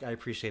Aragorn's like, I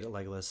appreciate it,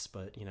 Legolas,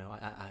 but you know,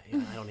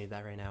 I don't need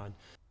that right now.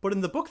 But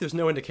in the book, there's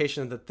no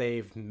indication that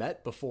they've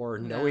met before or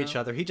know each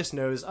other. He just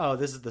knows, oh,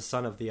 this is the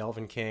son of the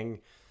Elven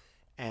King.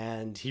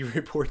 And he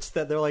reports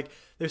that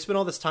they've spent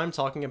all this time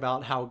talking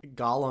about how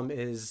Gollum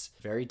is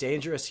very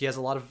dangerous. He has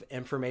a lot of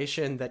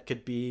information that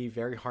could be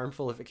very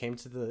harmful if it came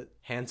to the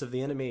hands of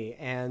the enemy.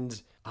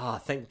 And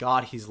thank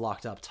God he's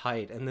locked up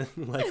tight. And then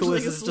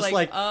Legolas is just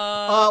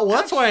well,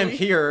 that's why I'm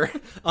here,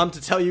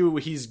 to tell you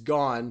he's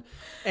gone.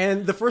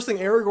 And the first thing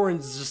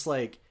Aragorn's just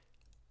like,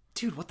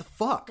 dude, what the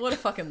fuck? What a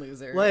fucking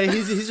loser. Like,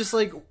 he's just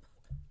like,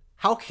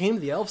 how came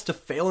the elves to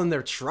fail in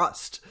their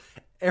trust?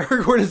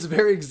 Aragorn is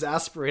very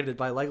exasperated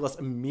by Legolas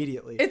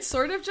immediately. It's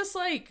sort of just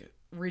like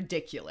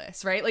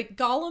ridiculous, right? Like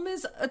Gollum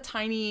is a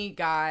tiny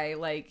guy.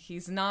 Like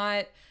he's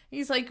like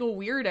a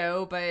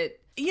weirdo, but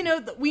you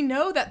know, we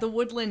know that the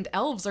woodland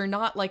elves are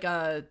not like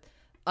a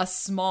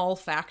small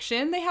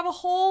faction. They have a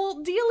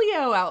whole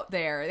dealio out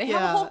there. They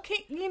have a whole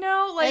king, you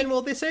know, like. And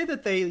well, they say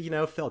that they, you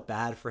know, felt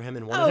bad for him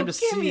and wanted him to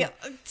see.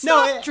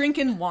 Stop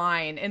drinking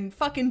wine and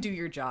fucking do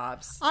your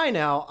jobs. I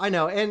know.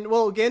 And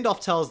well,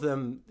 Gandalf tells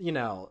them, you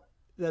know,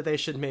 that they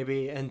should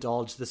maybe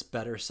indulge this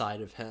better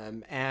side of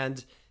him.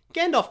 And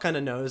Gandalf kind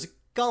of knows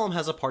Gollum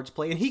has a part to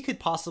play, and he could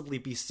possibly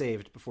be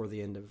saved before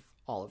the end of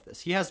all of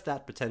this. He has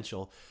that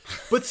potential.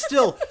 But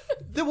still,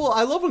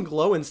 I love when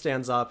Glowin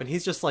stands up, and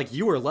he's just like,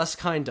 you were less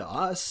kind to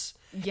us.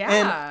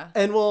 Yeah.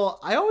 And well,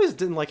 I always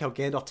didn't like how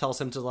Gandalf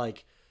tells him to,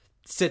 like,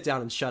 sit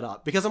down and shut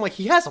up. Because I'm like,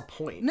 he has a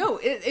point. No,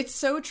 it's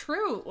so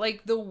true.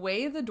 Like, the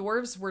way the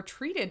dwarves were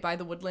treated by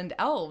the woodland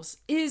elves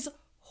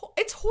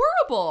it's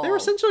horrible. They were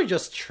essentially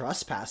just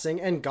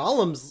trespassing, and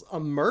Gollum's a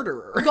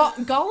murderer.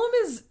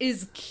 Gollum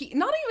is key.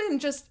 Not even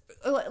just,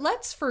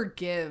 let's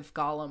forgive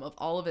Gollum of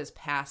all of his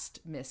past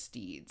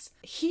misdeeds.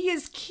 He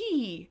is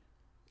key.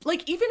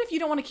 Like, even if you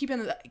don't want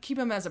to keep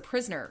him as a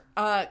prisoner,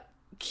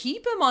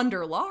 keep him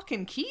under lock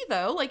and key,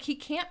 though. Like, he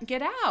can't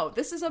get out.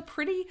 This is a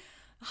pretty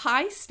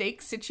high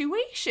stakes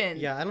situation.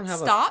 Yeah, I don't have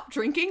Stop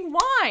drinking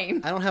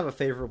wine. I don't have a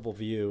favorable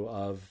view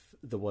of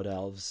the Wood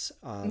Elves.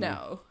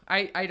 No,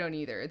 I don't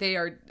either. They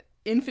are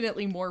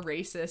infinitely more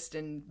racist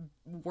and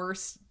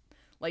worse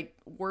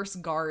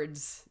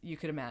guards you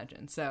could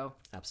imagine. So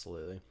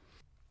absolutely.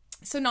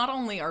 So not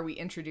only are we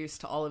introduced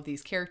to all of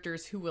these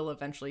characters who will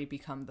eventually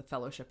become the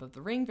Fellowship of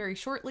the Ring very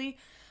shortly,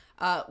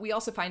 we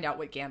also find out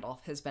what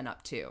Gandalf has been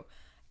up to.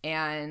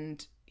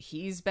 And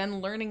he's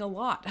been learning a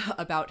lot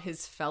about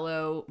his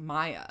fellow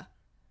Maya.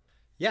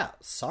 Yeah,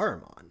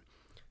 Saruman,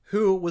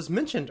 who was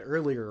mentioned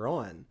earlier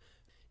on.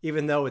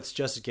 Even though it's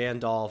just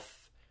Gandalf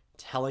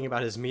telling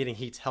about his meeting,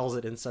 he tells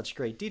it in such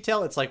great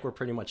detail, it's like we're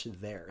pretty much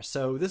there.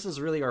 So this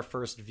is really our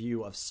first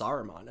view of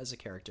Saruman as a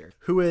character,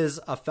 who is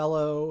a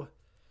fellow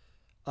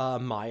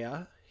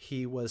Maya.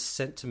 He was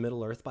sent to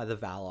Middle-earth by the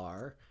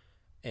Valar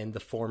in the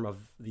form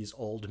of these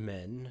old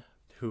men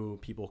who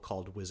people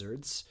called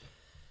wizards.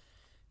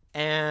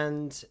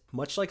 And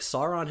much like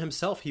Sauron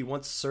himself, he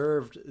once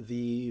served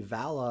the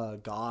Vala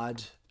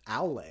god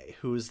Aule,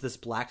 who is this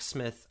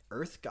blacksmith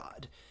earth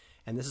god.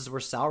 And this is where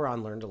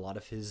Sauron learned a lot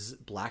of his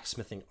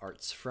blacksmithing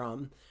arts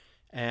from.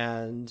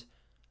 And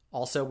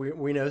also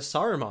we know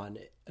Saruman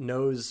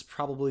knows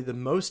probably the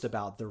most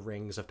about the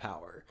Rings of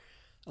Power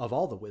of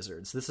all the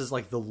wizards. This is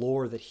like the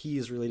lore that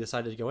he's really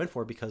decided to go in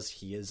for because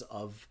he is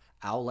of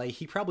Aule.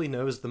 He probably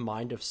knows the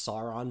mind of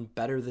Sauron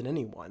better than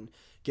anyone,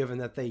 given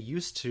that they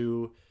used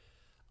to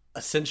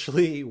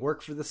essentially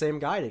work for the same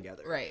guy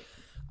together. Right.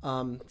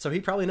 So he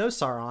probably knows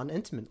Sauron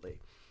intimately.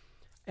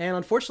 And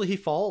unfortunately, he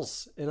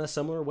falls in a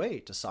similar way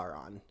to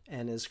Sauron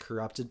and is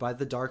corrupted by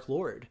the Dark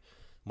Lord,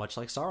 much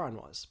like Sauron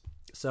was.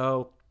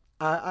 So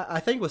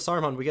I think with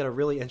Saruman, we get a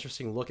really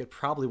interesting look at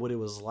probably what it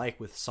was like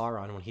with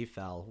Sauron when he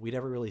fell. We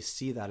never really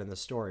see that in the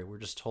story. We're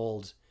just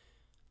told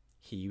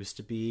He used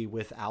to be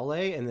with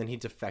Aule, and then he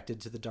defected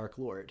to the Dark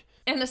Lord.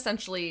 And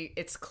essentially,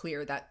 it's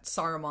clear that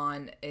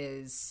Saruman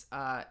is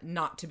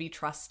not to be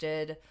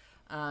trusted,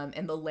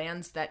 and the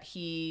lands that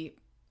he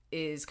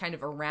is kind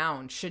of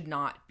around should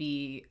not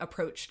be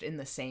approached in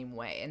the same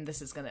way. And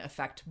this is going to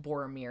affect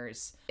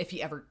Boromir's, if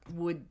he ever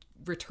would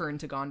return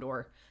to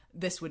Gondor,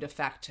 this would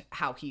affect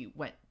how he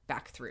went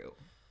back through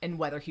and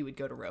whether he would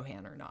go to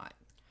Rohan or not.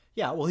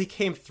 Yeah, well, he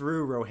came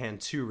through Rohan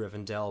to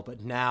Rivendell, but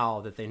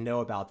now that they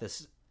know about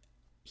this,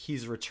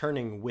 he's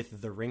returning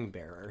with the ring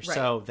bearer, right.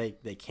 So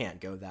they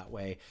can't go that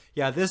way.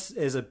 Yeah, this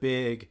is a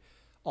big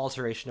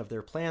alteration of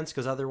their plans,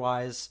 because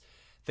otherwise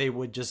they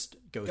would just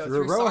go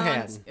through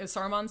Rohan.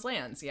 Saruman's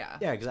lands, yeah.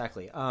 Yeah,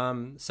 exactly.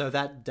 So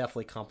that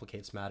definitely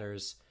complicates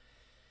matters.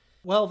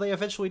 Well, they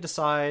eventually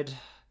decide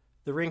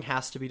the ring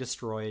has to be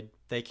destroyed.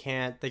 They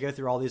go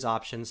through all these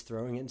options,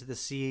 throwing it into the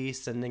sea,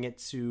 sending it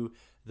to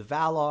the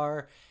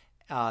Valar,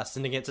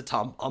 sending it to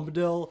Tom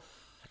Bombadil,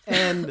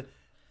 and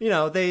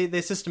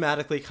they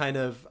systematically kind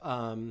of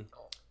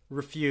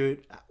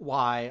refute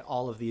why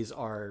all of these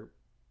are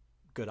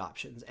good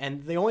options.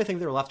 And the only thing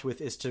they're left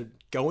with is to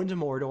go into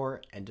Mordor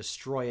and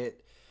destroy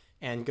it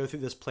and go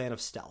through this plan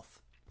of stealth.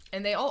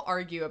 And they all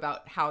argue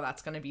about how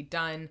that's going to be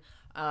done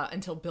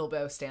until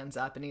Bilbo stands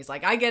up and he's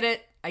like, I get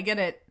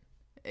it.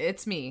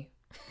 It's me.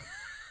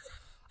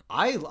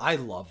 I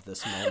love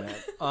this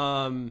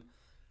moment.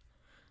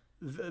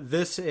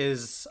 This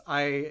is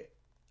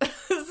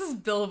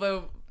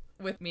Bilbo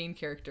with main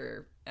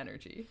character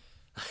energy.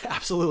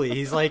 Absolutely.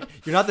 He's like,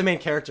 you're not the main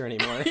character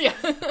anymore.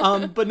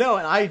 Yeah. But no,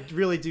 I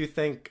really do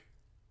think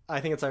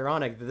it's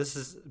ironic that this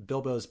is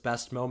Bilbo's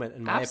best moment,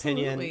 in my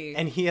opinion.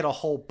 And he had a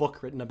whole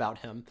book written about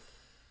him.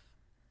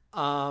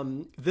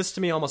 This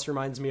to me almost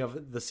reminds me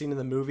of the scene in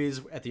the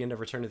movies at the end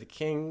of Return of the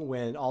King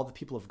when all the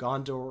people of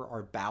Gondor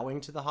are bowing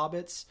to the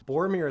hobbits.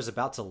 Boromir is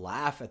about to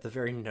laugh at the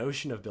very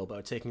notion of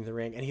Bilbo taking the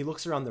ring, and he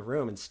looks around the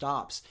room and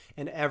stops,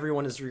 and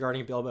everyone is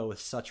regarding Bilbo with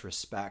such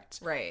respect.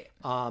 Right.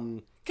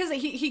 Because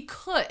he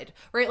could,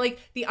 right? Like,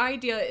 the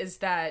idea is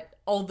that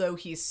although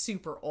he's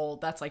super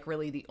old, that's like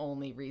really the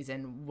only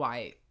reason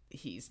why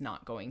he's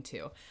not going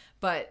to.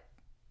 But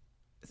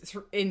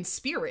in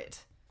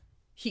spirit,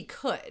 he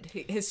could.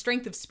 His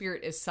strength of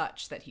spirit is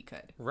such that he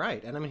could.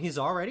 Right. And I mean, he's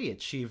already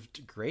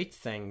achieved great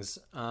things.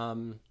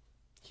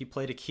 He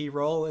played a key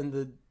role in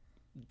the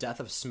death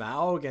of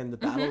Smaug and the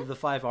Battle of the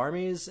Five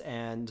Armies.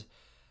 And,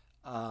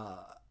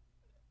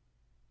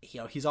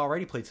 he's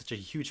already played such a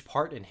huge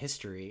part in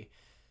history.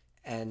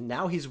 And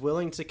now he's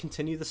willing to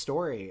continue the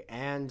story.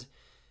 And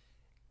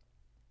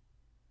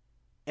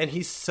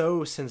he's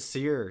so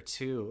sincere,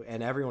 too.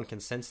 And everyone can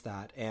sense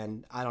that.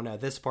 And I don't know,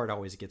 this part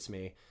always gets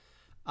me.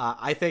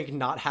 I think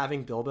not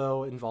having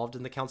Bilbo involved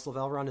in the Council of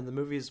Elrond in the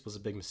movies was a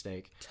big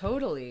mistake.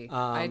 Totally.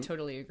 I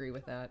totally agree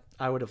with that.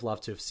 I would have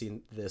loved to have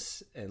seen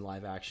this in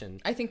live action.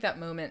 I think that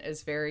moment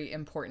is very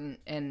important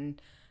and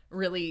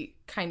really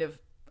kind of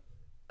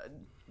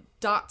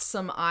dots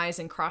some I's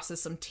and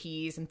crosses some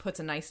T's and puts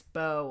a nice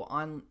bow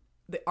on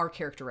our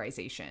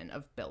characterization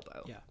of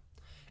Bilbo. Yeah.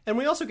 And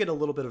we also get a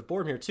little bit of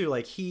Boromir, too.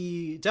 Like,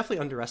 he definitely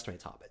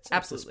underestimates hobbits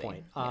at this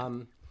point.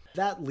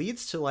 That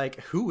leads to,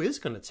 like, who is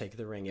going to take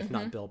the ring if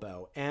not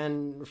Bilbo?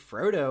 And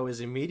Frodo is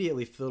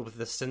immediately filled with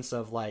this sense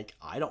of, like,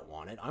 I don't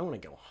want it. I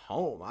want to go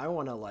home. I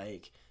want to,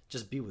 like,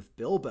 just be with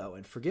Bilbo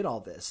and forget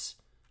all this.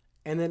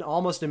 And then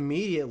almost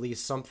immediately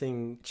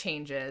something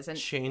changes and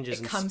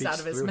it comes out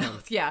of his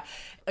mouth. Yeah.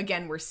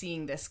 Again, we're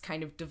seeing this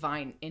kind of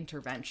divine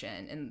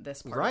intervention in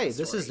this part of the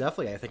story. This is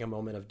definitely, I think, a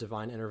moment of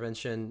divine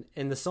intervention.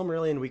 In the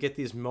Silmarillion, we get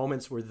these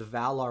moments where the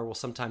Valar will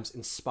sometimes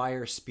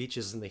inspire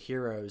speeches in the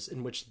heroes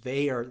in which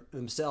they are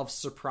themselves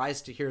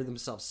surprised to hear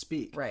themselves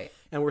speak. Right.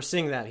 And we're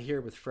seeing that here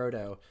with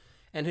Frodo.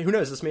 And who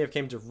knows, this may have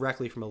came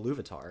directly from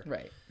Iluvatar.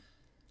 Right.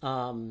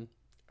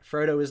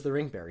 Frodo is the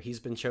ring bearer.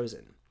 He's been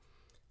chosen.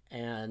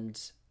 And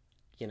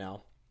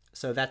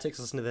so that takes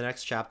us into the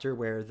next chapter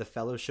where the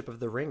Fellowship of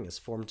the Ring is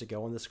formed to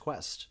go on this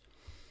quest.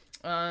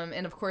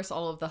 And of course,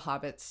 all of the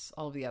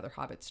other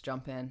hobbits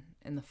jump in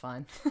the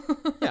fun.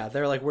 Yeah,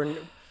 they're like, we're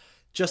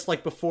just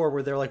like before,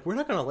 where they're like, we're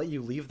not going to let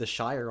you leave the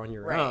Shire on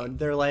your own.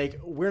 They're like,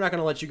 we're not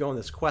going to let you go on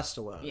this quest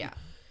alone. Yeah.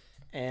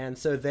 And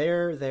so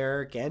they're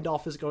there.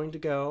 Gandalf is going to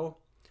go.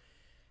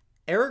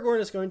 Aragorn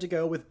is going to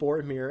go with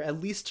Boromir,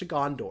 at least to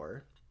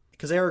Gondor,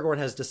 because Aragorn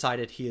has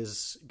decided he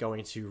is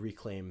going to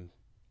reclaim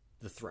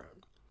the throne.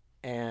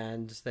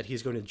 And that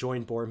he's going to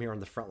join Boromir on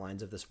the front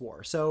lines of this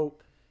war. So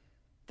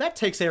that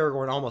takes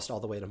Aragorn almost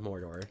all the way to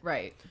Mordor.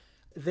 Right.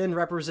 Then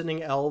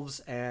representing elves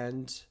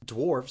and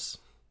dwarves,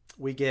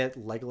 we get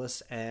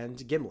Legolas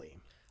and Gimli.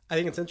 I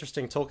think it's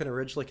interesting. Tolkien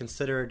originally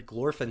considered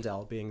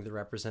Glorfindel being the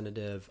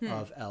representative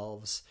of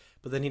elves.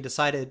 But then he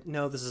decided,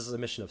 no, this is a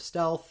mission of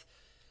stealth.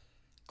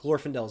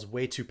 Glorfindel is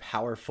way too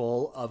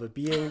powerful of a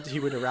being.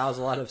 He would arouse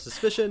a lot of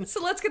suspicion.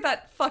 So let's get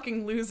that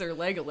fucking loser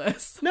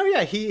Legolas. No,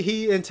 yeah,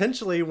 he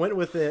intentionally went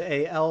with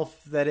a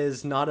elf that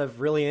is not of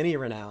really any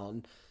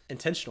renown,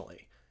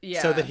 intentionally.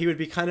 Yeah. So that he would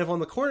be kind of on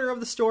the corner of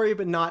the story,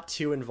 but not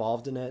too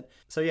involved in it.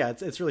 So yeah,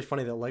 it's really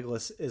funny that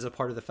Legolas is a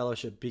part of the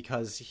Fellowship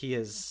because he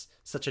is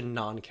such a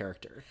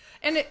non-character.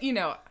 And it, you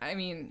know, I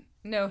mean,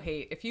 no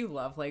hate. If you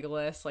love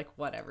Legolas, like,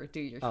 whatever, do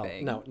your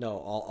thing. No,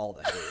 all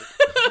the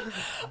hate.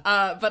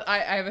 But I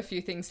have a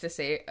few things to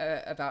say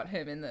about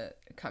him in the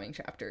coming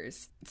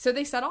chapters. So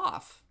they set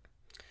off.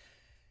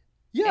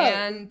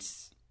 Yeah. And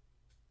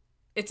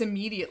it's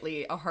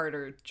immediately a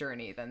harder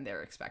journey than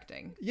they're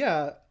expecting.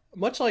 Yeah,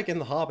 much like in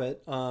The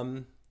Hobbit,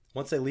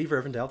 once they leave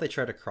Rivendell, they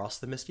try to cross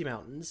the Misty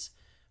Mountains.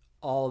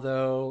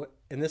 Although,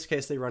 in this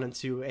case, they run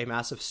into a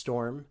massive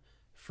storm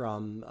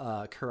from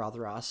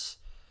Caradhras,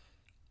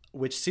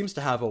 which seems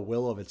to have a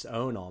will of its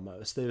own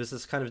almost. There's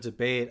this kind of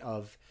debate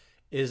of,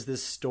 is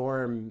this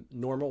storm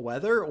normal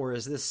weather, or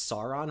is this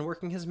Sauron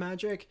working his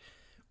magic,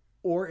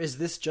 or is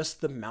this just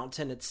the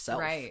mountain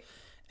itself? Right.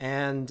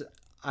 And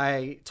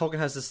Tolkien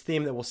has this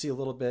theme that we'll see a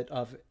little bit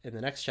of in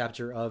the next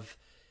chapter of,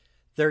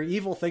 there are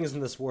evil things in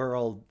this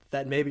world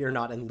that maybe are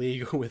not in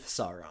league with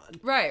Sauron.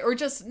 Right, or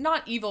just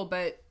not evil,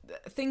 but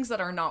things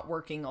that are not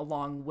working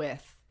along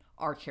with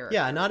our characters.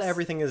 Yeah, not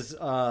everything is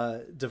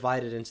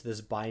divided into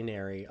this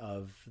binary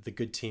of the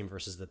good team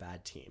versus the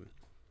bad team.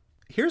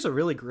 Here's a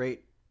really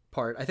great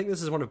part. I think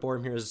this is one of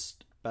Boromir's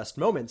best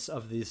moments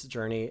of this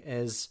journey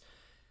is,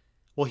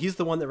 well, he's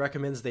the one that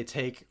recommends they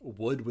take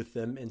wood with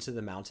them into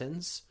the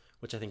mountains,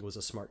 which I think was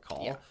a smart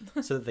call,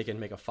 so that they can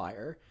make a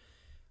fire.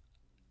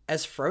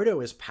 As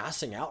Frodo is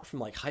passing out from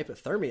like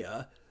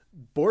hypothermia,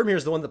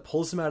 Boromir's the one that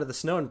pulls him out of the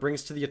snow and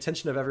brings to the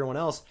attention of everyone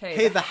else,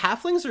 hey, the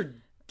halflings are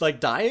like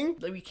dying.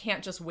 We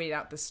can't just wait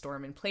out this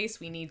storm in place.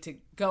 We need to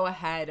go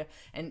ahead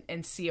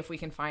and see if we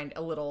can find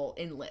a little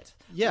inlet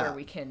where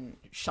we can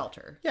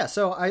shelter. Yeah,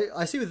 so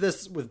I see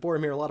with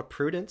Boromir a lot of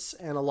prudence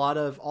and a lot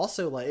of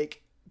also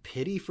like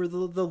pity for the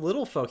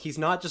little folk. He's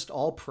not just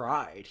all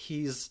pride.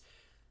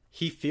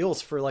 He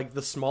feels for like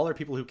the smaller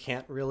people who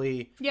can't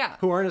really,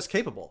 who aren't as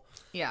capable.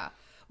 Yeah.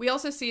 We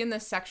also see in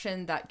this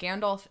section that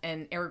Gandalf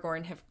and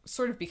Aragorn have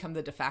sort of become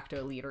the de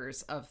facto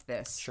leaders of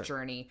this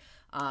journey.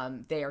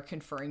 They are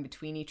conferring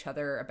between each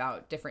other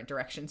about different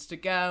directions to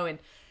go. And,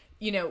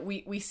 you know,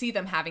 we see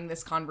them having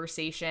this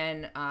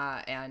conversation,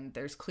 and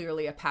there's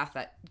clearly a path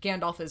that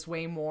Gandalf is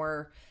way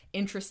more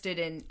interested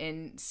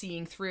in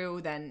seeing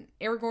through than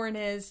Aragorn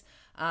is.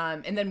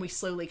 And then we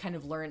slowly kind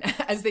of learn,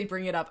 as they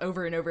bring it up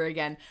over and over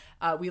again,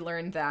 we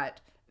learn that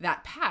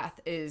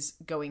path is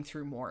going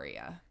through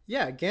Moria.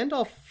 Yeah,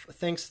 Gandalf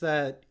thinks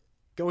that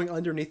going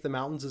underneath the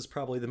mountains is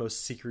probably the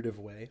most secretive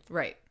way.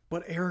 Right.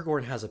 But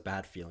Aragorn has a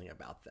bad feeling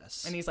about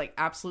this. And he's like,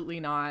 absolutely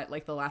not.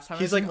 Like, the last time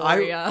he's I was in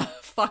Moria,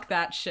 fuck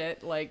that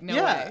shit. Like,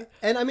 no way.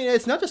 And I mean,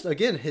 it's not just,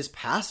 again, his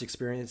past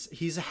experience.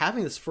 He's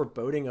having this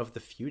foreboding of the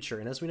future.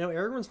 And as we know,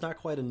 Aragorn's not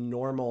quite a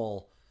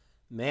normal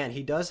man.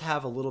 He does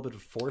have a little bit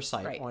of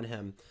foresight on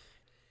him.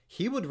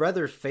 He would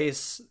rather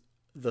face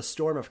the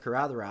storm of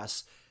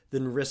Caradhras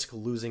than risk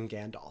losing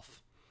Gandalf,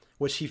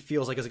 which he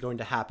feels like is going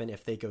to happen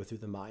if they go through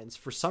the mines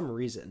for some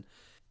reason.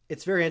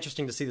 It's very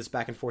interesting to see this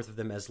back and forth of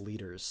them as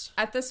leaders.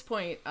 At this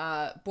point,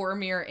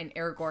 Boromir and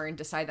Aragorn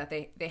decide that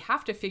they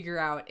have to figure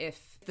out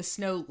if the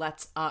snow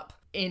lets up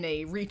in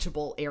a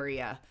reachable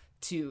area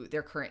to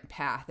their current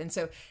path. And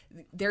so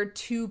they're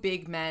two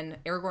big men.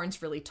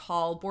 Aragorn's really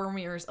tall.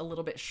 Boromir's a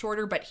little bit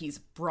shorter, but he's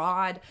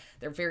broad.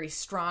 They're very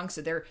strong.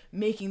 So they're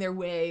making their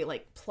way,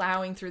 like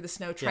plowing through the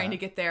snow, trying to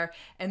get there.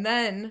 And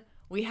then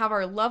we have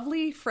our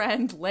lovely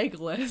friend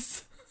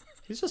Legolas.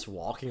 He's just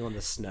walking on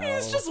the snow.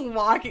 He's just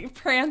walking,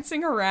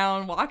 prancing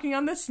around, walking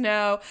on the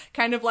snow,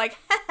 kind of like,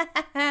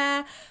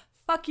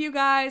 fuck you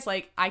guys.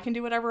 Like, I can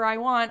do whatever I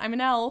want. I'm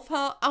an elf.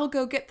 I'll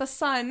go get the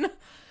sun.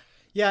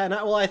 Yeah, and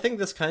I think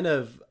this kind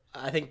of,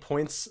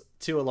 points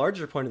to a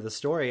larger point of the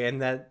story,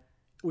 and that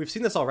we've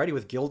seen this already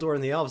with Gildor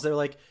and the elves. They're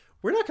like,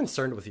 we're not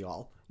concerned with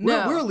y'all.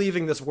 We're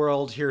leaving this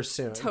world here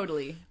soon.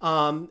 Totally.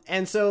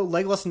 And so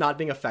Legolas not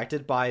being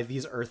affected by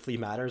these earthly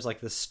matters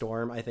like this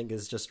storm, I think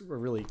is just a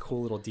really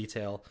cool little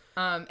detail.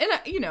 And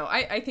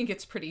I think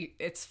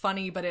it's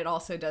funny, but it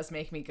also does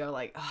make me go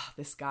like, oh,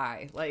 this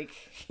guy, like,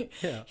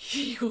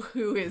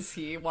 who is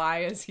he?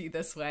 Why is he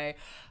this way?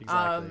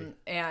 Exactly.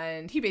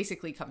 And he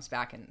basically comes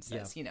back and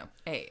says,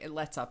 hey, it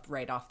lets up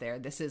right off there.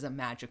 This is a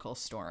magical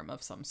storm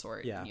of some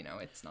sort. Yeah.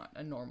 It's not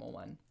a normal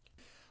one.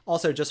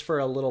 Also, just for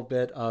a little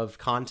bit of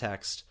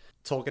context,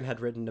 Tolkien had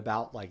written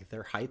about like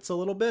their heights a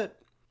little bit.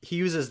 He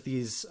uses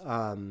these,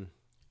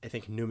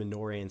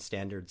 Númenórean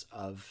standards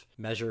of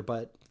measure,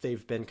 but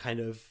they've been kind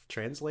of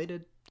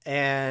translated.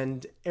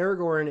 And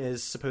Aragorn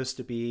is supposed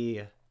to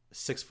be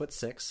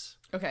 6'6".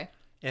 Okay.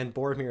 And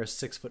Boromir is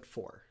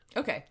 6'4".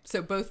 Okay,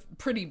 so both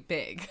pretty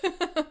big.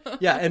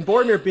 Yeah, and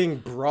Boromir being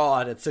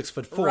broad at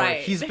 6'4",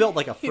 he's built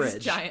like a fridge.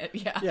 He's giant,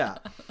 yeah. Yeah.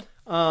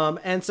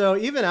 And so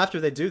even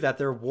after they do that,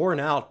 they're worn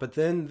out, but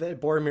then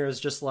Boromir is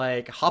just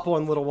like, hop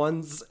on little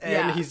ones,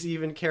 and he's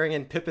even carrying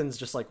in Pippin's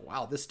just like,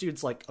 wow, this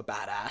dude's like a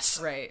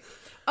badass. Right.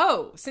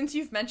 Oh, since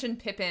you've mentioned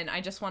Pippin, I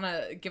just want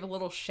to give a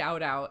little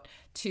shout out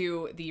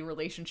to the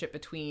relationship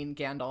between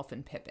Gandalf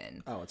and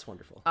Pippin. Oh, it's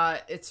wonderful.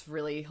 It's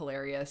really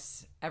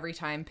hilarious. Every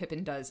time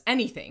Pippin does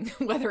anything,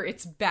 whether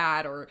it's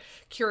bad or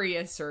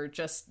curious or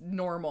just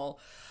normal,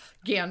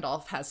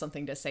 Gandalf has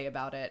something to say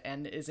about it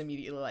and is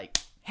immediately like,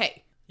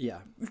 hey, Yeah.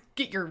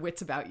 get your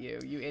wits about you,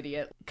 you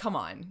idiot. Come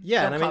on.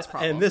 Yeah, Don't and cause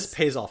problems. and this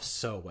pays off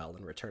so well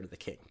in Return of the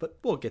King, but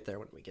we'll get there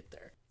when we get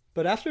there.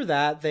 But after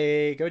that,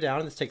 they go down,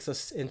 and this takes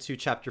us into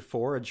Chapter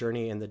 4, A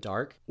Journey in the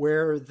Dark,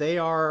 where they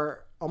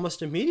are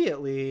almost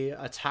immediately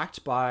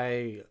attacked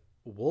by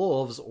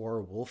wolves or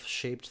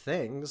wolf-shaped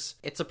things.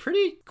 It's a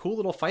pretty cool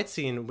little fight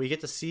scene. We get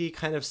to see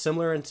kind of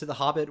similar into The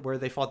Hobbit where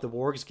they fought the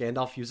wargs.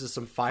 Gandalf uses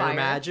some fire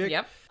magic.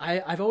 Yep.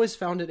 I've always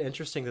found it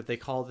interesting that they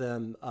call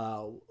them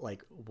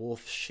like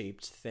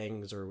wolf-shaped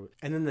things, and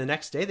then the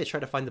next day they try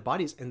to find the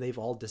bodies and they've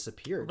all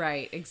disappeared.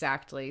 Right,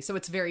 exactly. So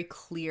it's very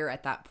clear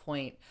at that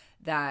point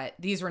that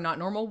these were not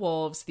normal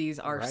wolves. These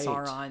are Right.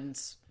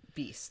 Sauron's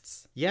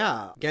beasts.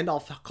 Yeah,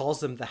 Gandalf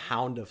calls them the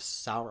Hound of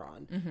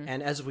Sauron. Mm-hmm.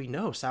 And as we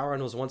know,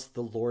 Sauron was once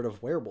the Lord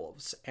of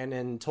Werewolves. And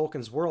in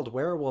Tolkien's world,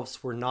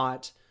 werewolves were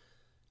not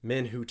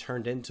men who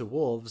turned into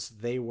wolves.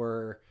 They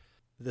were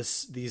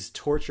these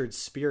tortured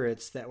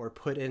spirits that were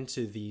put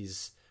into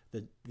these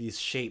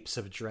shapes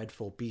of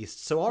dreadful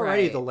beasts. So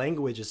already Right. the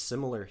language is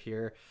similar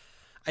here.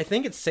 I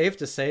think it's safe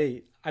to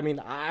say, I mean,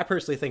 I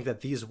personally think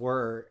that these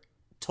were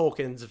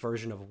Tolkien's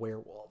version of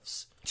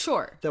werewolves.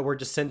 Sure. That were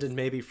descended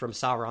maybe from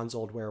Sauron's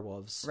old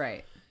werewolves.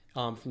 Right.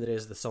 From the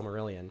days of the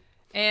Silmarillion.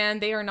 And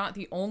they are not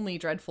the only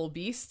dreadful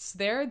beasts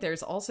there.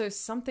 There's also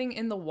something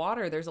in the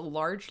water. There's a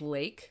large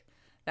lake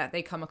that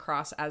they come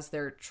across as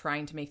they're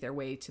trying to make their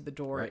way to the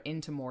door Right.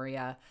 into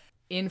Moria.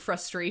 In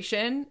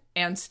frustration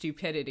and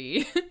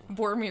stupidity,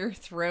 Boromir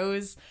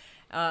throws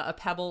a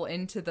pebble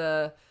into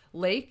the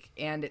lake,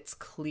 and it's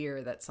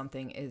clear that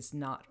something is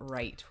not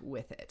right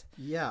with it.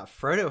 Yeah,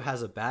 Frodo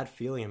has a bad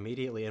feeling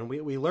immediately, and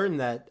we learn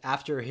that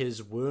after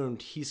his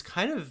wound, he's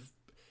kind of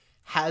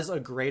has a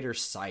greater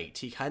sight.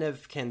 He kind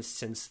of can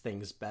sense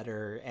things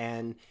better,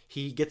 and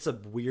he gets a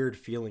weird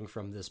feeling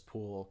from this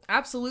pool.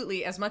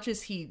 Absolutely. As much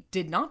as he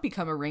did not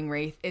become a ring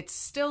wraith, it's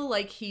still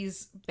like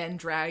he's been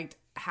dragged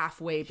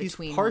halfway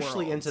between He's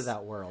partially worlds. into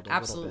that world.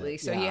 Absolutely.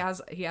 So Yeah.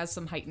 he has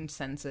some heightened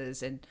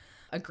senses and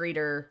a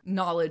greater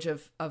knowledge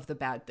of the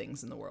bad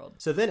things in the world.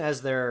 So then,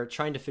 as they're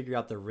trying to figure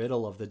out the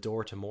riddle of the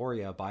door to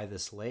Moria by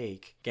this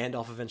lake,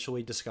 Gandalf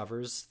eventually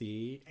discovers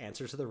the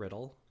answer to the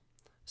riddle.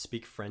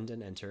 Speak friend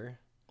and enter.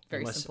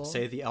 Very You must simple.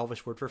 say the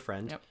Elvish word for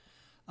friend.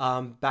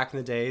 Yep. Back in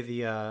the day,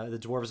 the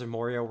dwarves of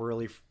Moria were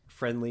really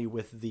friendly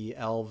with the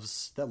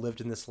elves that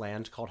lived in this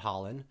land called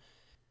Hallen.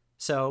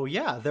 So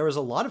yeah, there was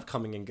a lot of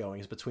coming and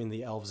goings between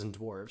the elves and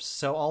dwarves.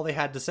 So all they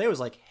had to say was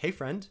like, "Hey,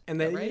 friend," and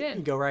they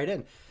go right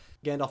in.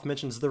 Gandalf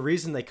mentions the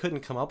reason they couldn't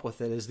come up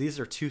with it is these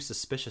are too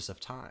suspicious of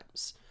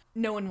times.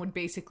 No one would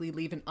basically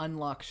leave an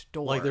unlocked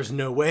door. Like, there's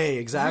no way,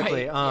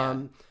 exactly. Right,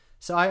 yeah.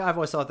 So I've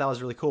always thought that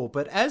was really cool.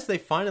 But as they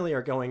finally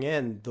are going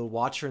in, the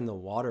Watcher in the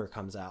Water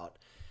comes out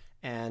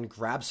and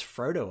grabs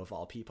Frodo, of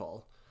all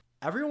people.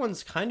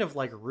 Everyone's kind of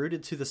like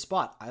rooted to the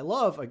spot. I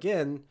love,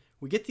 again,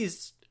 we get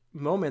these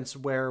moments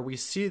where we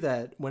see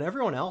that when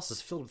everyone else is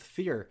filled with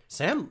fear,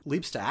 Sam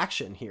leaps to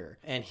action here,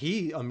 and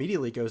he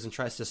immediately goes and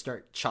tries to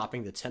start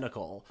chopping the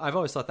tentacle. I've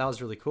always thought that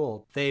was really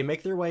cool. They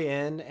make their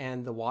way in,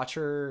 and the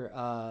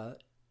Watcher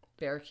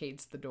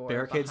barricades the door.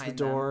 barricades the behind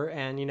door,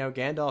 and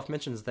Gandalf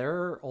mentions there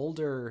are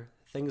older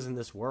things in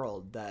this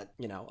world that,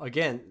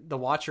 again, the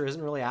Watcher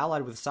isn't really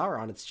allied with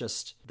Sauron. It's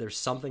just there's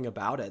something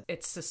about it.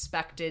 It's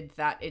suspected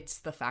that it's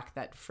the fact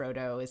that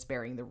Frodo is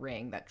bearing the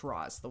ring that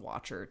draws the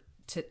Watcher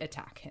to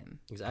attack him.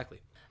 Exactly.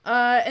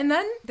 And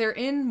then they're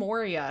in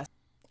Moria.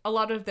 A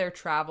lot of their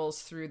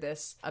travels through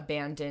this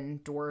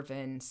abandoned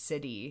dwarven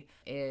city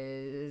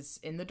is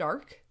in the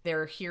dark.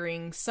 They're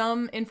hearing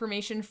some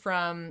information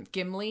from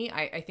Gimli.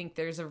 I think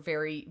there's a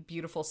very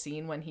beautiful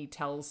scene when he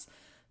tells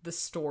the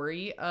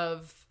story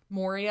of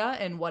Moria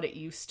and what it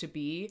used to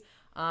be.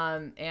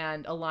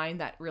 And a line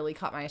that really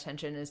caught my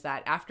attention is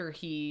that after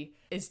he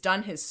is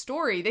done his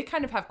story, they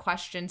kind of have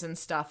questions and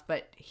stuff,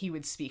 but he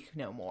would speak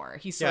no more.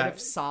 He's sort of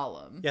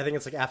solemn. Yeah, I think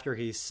it's like after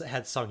he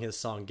had sung his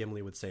song,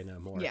 Gimli would say no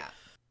more. Yeah.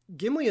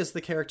 Gimli is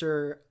the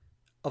character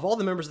of all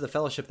the members of the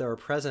Fellowship that were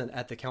present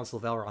at the Council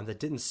of Elrond that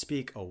didn't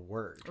speak a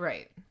word.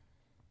 Right.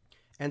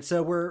 And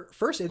so we're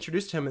first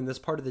introduced to him in this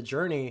part of the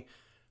journey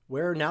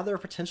where now they're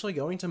potentially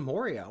going to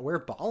Moria, where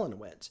Balin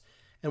went.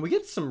 And we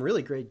get some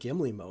really great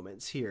Gimli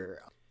moments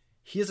here.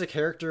 He is a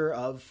character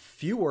of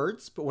few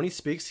words, but when he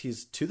speaks,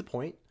 he's to the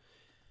point.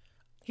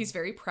 He's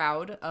very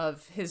proud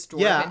of his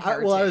dwarven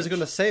heritage. I was going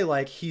to say,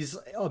 like, he's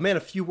a man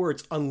of few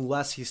words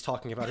unless he's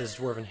talking about his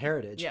dwarven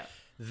heritage. Yeah.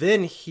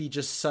 Then he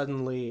just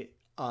suddenly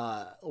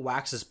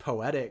waxes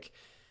poetic.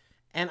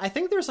 And I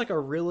think there's, like, a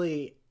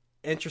really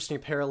interesting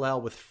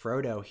parallel with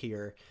Frodo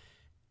here.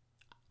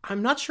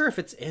 I'm not sure if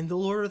it's in The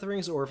Lord of the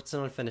Rings or if it's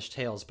in Unfinished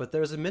Tales, but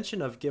there's a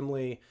mention of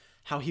Gimli,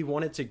 how he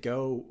wanted to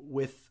go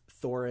with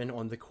Thorin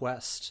on the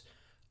quest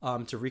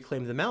to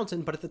reclaim the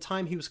mountain, but at the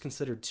time he was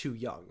considered too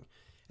young.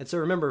 And so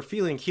remember,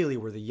 Fili and Kili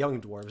were the young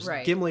dwarves.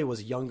 Right. Gimli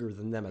was younger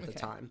than them at the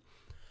time.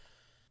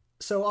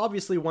 So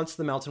obviously, once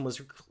the mountain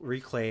was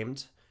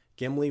reclaimed,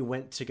 Gimli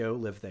went to go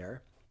live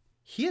there.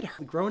 He had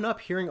grown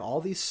up hearing all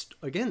these,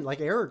 again, like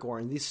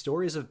Aragorn, these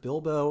stories of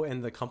Bilbo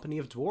and the company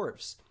of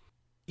dwarves.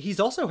 he's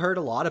also heard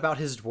a lot about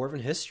his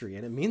dwarven history,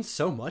 and it means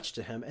so much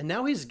to him. And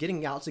now he's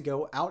getting out to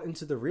go out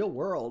into the real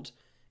world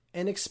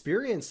and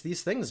experience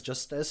these things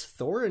just as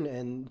Thorin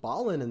and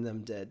Balin and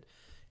them did,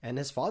 and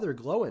his father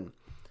Glóin.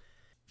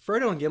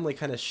 Frodo and Gimli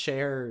kind of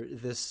share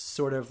this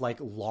sort of like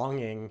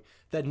longing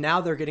that now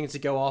they're getting to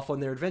go off on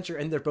their adventure,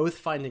 and they're both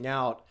finding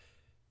out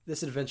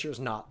this adventure is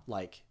not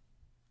like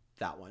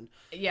that one.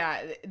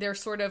 Yeah, they're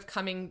sort of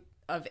coming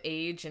of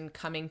age and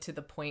coming to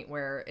the point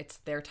where it's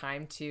their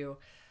time to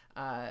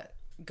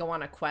go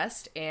on a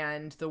quest,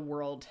 and the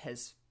world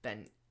has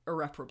been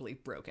irreparably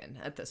broken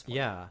at this point.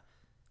 Yeah.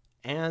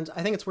 And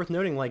I think it's worth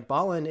noting, like,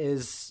 Balin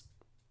is,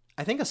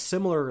 I think, a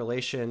similar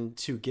relation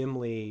to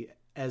Gimli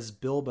as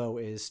Bilbo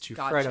is to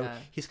Frodo.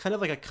 He's kind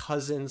of like a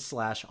cousin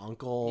 /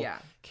 uncle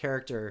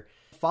character.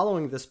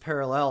 Following this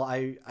parallel,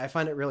 I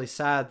find it really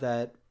sad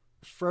that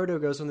Frodo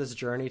goes on this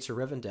journey to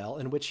Rivendell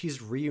in which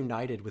he's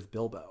reunited with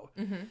Bilbo.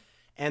 Mm-hmm.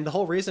 And the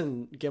whole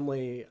reason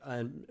Gimli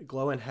and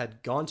Glóin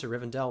had gone to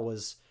Rivendell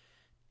was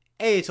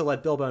A, to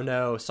let Bilbo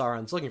know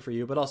Sauron's looking for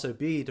you, but also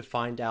B, to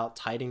find out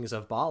tidings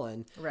of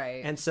Balin.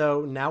 Right. And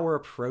so now we're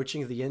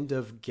approaching the end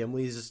of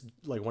Gimli's,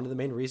 like, one of the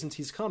main reasons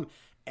he's come.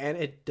 And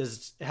it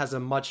has a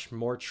much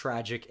more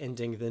tragic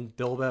ending than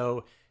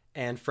Bilbo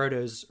and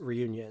Frodo's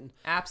reunion.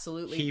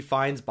 Absolutely. He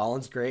finds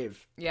Balin's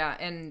grave. Yeah,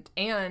 and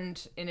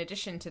in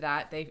addition to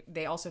that,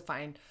 they also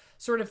find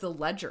sort of the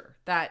ledger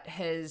that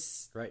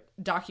has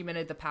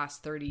documented the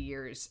past 30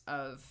 years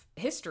of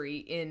history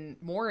in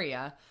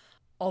Moria.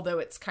 Although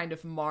it's kind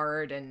of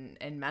marred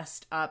and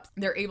messed up,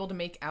 they're able to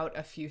make out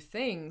a few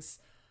things.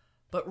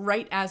 But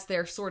right as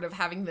they're sort of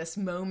having this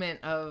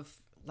moment of,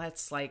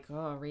 let's like,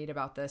 read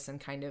about this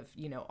and kind of,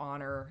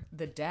 honor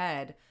the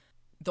dead,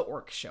 the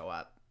orcs show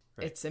up.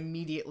 Right. It's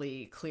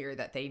immediately clear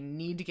that they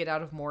need to get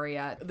out of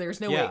Moria.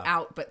 There's no way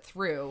out but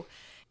through.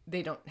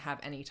 They don't have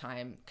any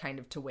time kind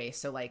of to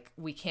waste. So, like,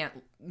 we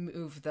can't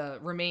move the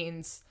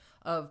remains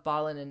of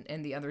Balin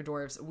and the other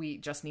dwarves. We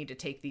just need to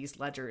take these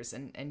ledgers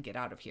and get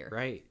out of here.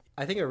 Right.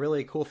 I think a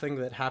really cool thing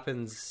that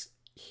happens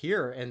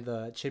here in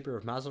the Chamber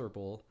of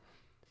Mazarbul,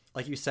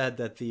 like you said,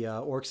 that the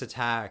orcs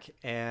attack,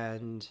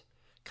 and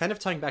kind of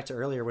tying back to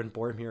earlier when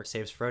Boromir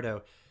saves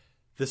Frodo,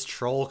 this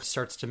troll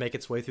starts to make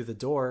its way through the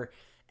door,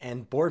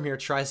 and Boromir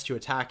tries to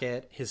attack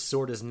it. His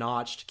sword is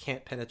notched,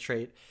 can't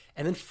penetrate,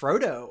 and then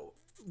Frodo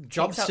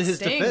jumps to his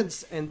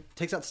defense and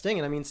takes out Sting.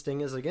 And I mean,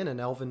 Sting is, again, an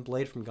elven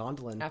blade from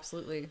Gondolin.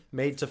 Absolutely.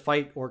 Made to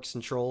fight orcs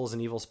and trolls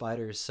and evil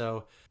spiders.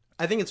 So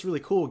I think it's really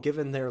cool,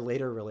 given their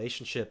later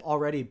relationship.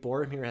 Already,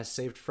 Boromir has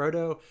saved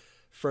Frodo.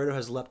 Frodo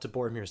has leapt to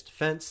Boromir's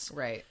defense.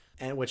 Right.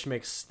 And which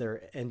makes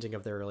their ending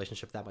of their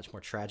relationship that much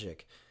more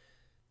tragic.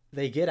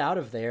 They get out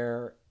of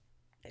there,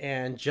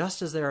 and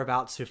just as they're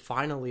about to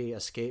finally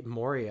escape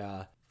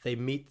Moria, they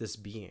meet this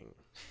being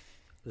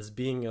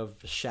of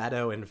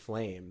shadow and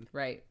flame.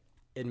 Right.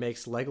 It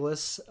makes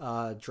Legolas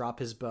drop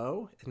his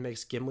bow. It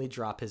makes Gimli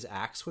drop his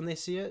axe when they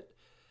see it.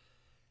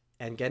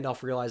 And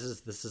Gandalf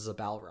realizes this is a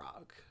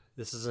Balrog.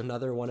 This is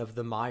another one of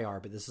the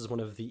Maiar, but this is one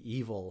of the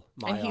evil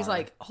Maiar. And he's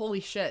like, holy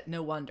shit,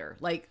 no wonder.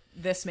 Like,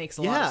 this makes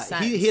a lot of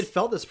sense. He had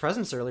felt this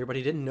presence earlier, but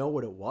he didn't know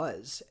what it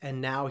was.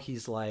 And now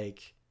he's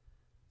like,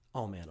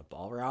 oh man, a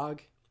Balrog?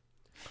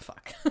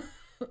 Fuck.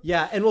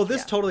 Yeah, and well,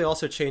 this totally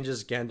also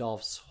changes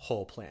Gandalf's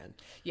whole plan.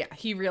 Yeah,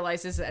 he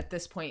realizes that at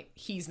this point,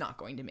 he's not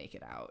going to make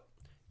it out.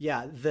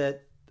 Yeah,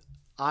 that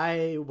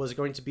I was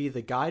going to be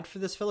the guide for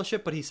this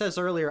fellowship, but he says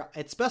earlier,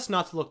 it's best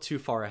not to look too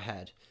far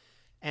ahead.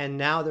 And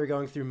now they're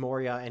going through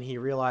Moria, and he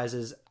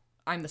realizes,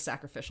 I'm the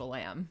sacrificial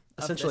lamb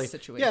essentially, of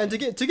this situation. Yeah,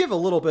 and to give a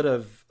little bit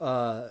of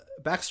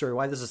backstory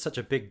why this is such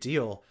a big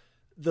deal,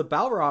 the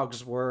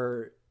Balrogs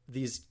were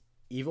these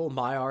evil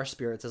Maiar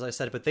spirits, as I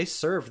said, but they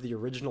served the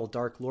original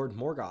Dark Lord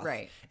Morgoth.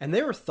 Right. And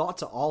they were thought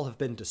to all have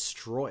been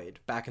destroyed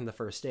back in the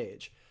First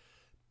Age.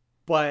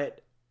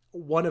 But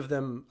one of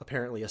them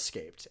apparently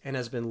escaped and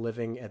has been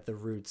living at the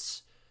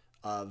roots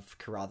of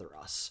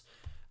Caradhras.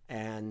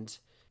 And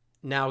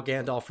now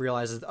Gandalf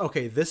realizes,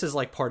 okay, this is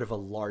like part of a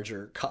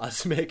larger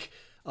cosmic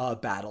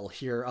battle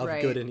here of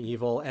good and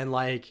evil. And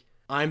like,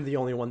 I'm the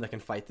only one that can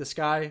fight this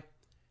guy,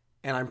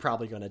 and I'm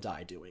probably going to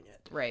die doing it.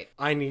 Right.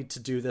 I need to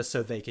do this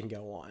so they can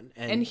go on.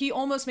 And he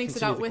almost makes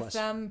it out with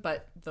them,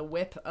 but the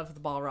whip of the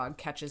Balrog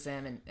catches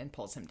him and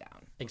pulls him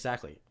down.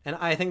 Exactly. And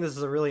I think this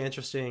is a really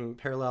interesting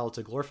parallel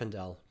to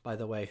Glorfindel, by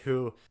the way,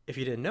 who, if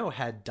you didn't know,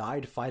 had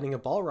died fighting a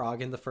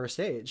Balrog in the First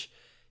Age.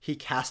 He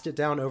cast it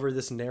down over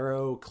this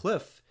narrow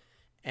cliff,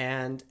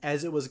 and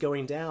as it was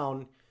going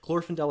down,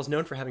 Glorfindel was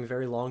known for having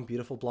very long,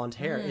 beautiful blonde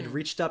hair. It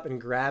reached up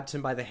and grabbed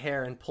him by the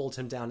hair and pulled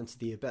him down into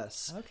the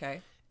abyss. Okay.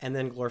 And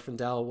then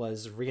Glorfindel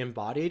was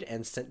re-embodied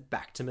and sent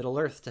back to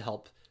Middle-earth to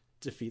help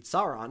defeat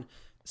Sauron.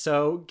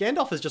 So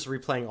Gandalf is just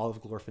replaying all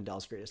of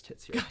Glorfindel's greatest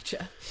hits here.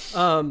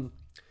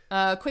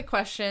 Gotcha. Quick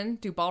question.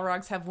 Do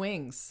Balrogs have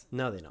wings?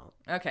 No, they don't.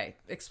 Okay.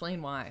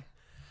 Explain why.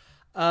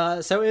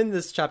 So in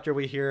this chapter,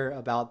 we hear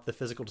about the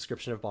physical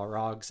description of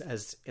Balrogs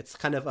as it's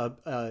kind of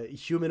a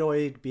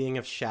humanoid being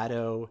of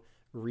shadow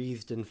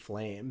wreathed in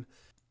flame.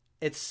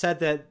 It's said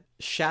that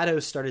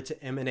shadows started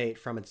to emanate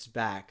from its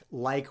back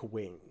like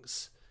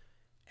wings.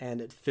 and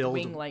it filled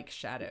Wing-like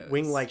shadows.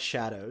 Wing-like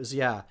shadows,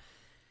 yeah.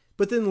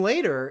 But then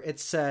later it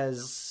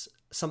says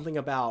something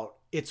about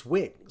its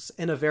wings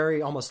in a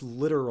very almost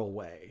literal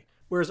way,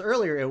 whereas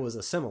earlier it was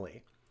a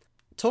simile.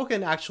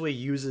 Tolkien actually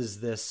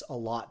uses this a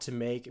lot to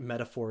make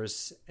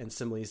metaphors and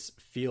similes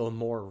feel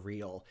more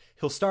real.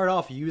 He'll start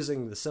off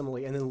using the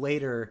simile, and then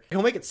later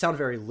he'll make it sound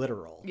very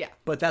literal. Yeah.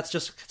 But that's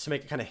just to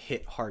make it kind of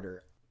hit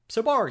harder.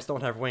 So Balrogs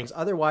don't have wings.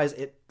 Otherwise,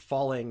 it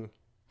falling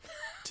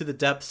to the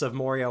depths of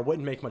Moria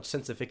wouldn't make much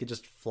sense if it could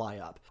just fly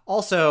up.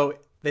 Also,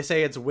 they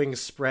say its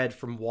wings spread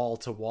from wall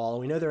to wall.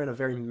 We know they're in a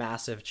very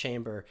massive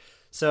chamber.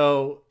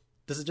 So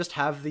does it just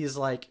have these,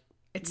 like...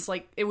 It's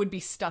like it would be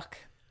stuck.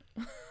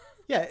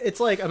 Yeah, it's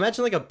like,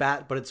 imagine like a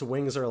bat, but its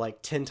wings are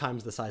like 10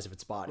 times the size of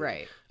its body.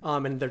 Right.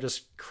 And they're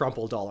just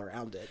crumpled all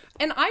around it.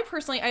 And I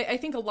personally, I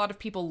think a lot of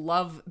people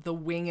love the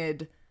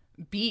winged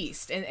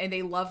beast, and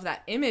they love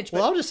that image. But...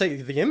 Well, I'll just say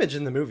the image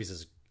in the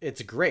movies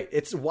it's great.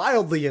 It's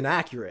wildly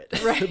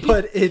inaccurate, right?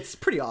 But it's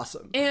pretty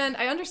awesome. And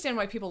I understand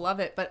why people love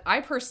it, but I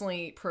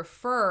personally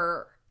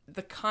prefer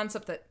the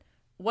concept that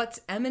what's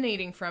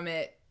emanating from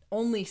it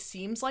only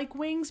seems like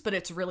wings, but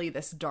it's really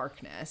this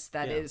darkness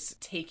that is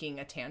taking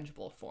a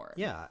tangible form.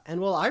 Yeah,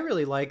 and well, I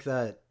really like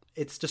that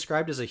it's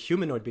described as a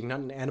humanoid being,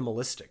 not an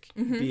animalistic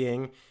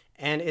being,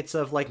 and it's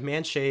of like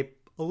man shape,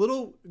 a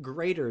little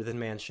greater than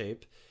man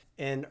shape.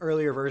 In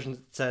earlier versions,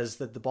 it says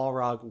that the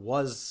Balrog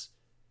was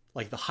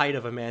like the height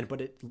of a man,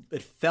 but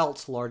it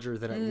felt larger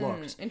than it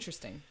looked.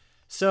 Interesting.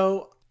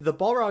 So the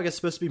Balrog is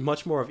supposed to be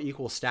much more of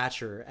equal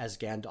stature as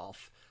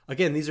Gandalf.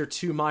 Again, these are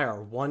two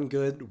Maiar, one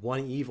good,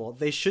 one evil.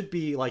 They should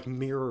be like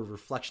mirror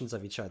reflections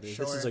of each other.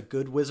 Sure. This is a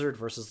good wizard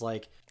versus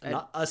like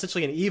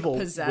essentially an evil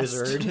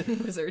wizard.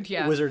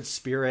 Wizard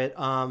spirit.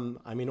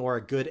 Or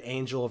a good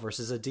angel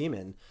versus a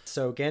demon.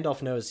 So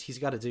Gandalf knows he's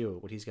got to do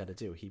what he's got to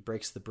do. He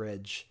breaks the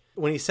bridge.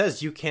 When he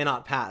says you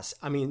cannot pass,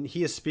 I mean,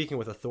 he is speaking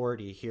with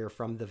authority here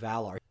from the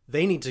Valar.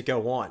 They need to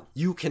go on.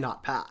 You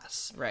cannot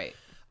pass. Right.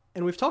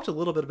 And we've talked a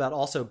little bit about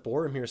also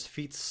Boromir's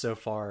feats so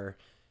far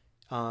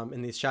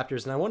in these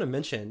chapters, and I want to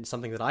mention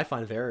something that I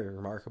find very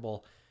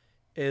remarkable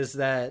is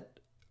that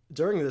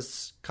during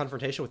this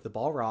confrontation with the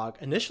Balrog,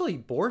 initially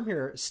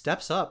Boromir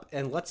steps up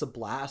and lets a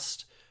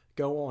blast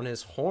go on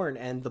his horn,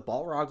 and the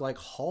Balrog like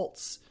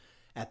halts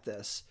at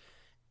this.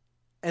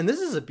 And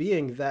this is a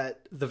being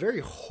that the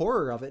very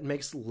horror of it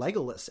makes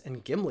Legolas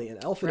and Gimli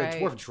and Elf and a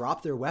dwarf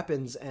drop their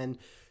weapons and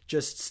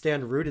just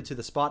stand rooted to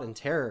the spot in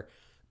terror.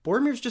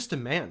 Boromir's just a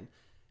man,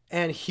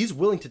 and he's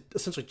willing to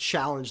essentially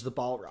challenge the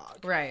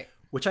Balrog. Right.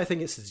 Which I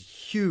think is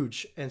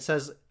huge and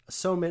says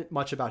so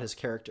much about his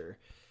character.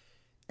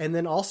 And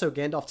then also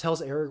Gandalf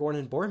tells Aragorn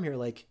and Boromir,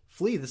 like,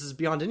 flee, this is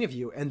beyond any of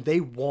you, and they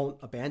won't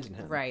abandon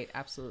him. Right,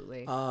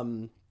 absolutely.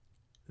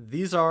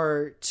 These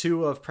are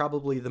two of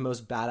probably the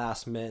most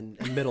badass men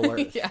in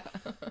Middle-earth. Yeah.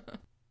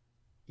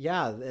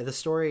 Yeah, the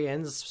story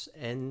ends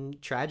in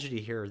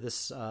tragedy here,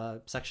 this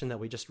section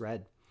that we just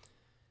read.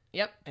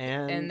 Yep.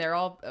 And they're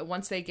all,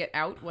 once they get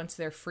out, once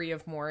they're free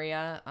of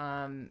Moria,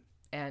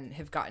 and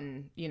have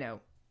gotten,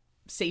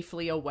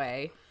 safely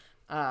away,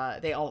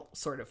 they all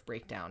sort of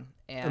break down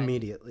and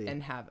immediately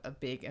and have a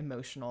big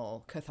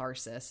emotional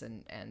catharsis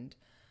and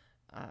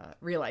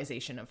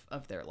realization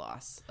of their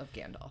loss of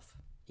Gandalf.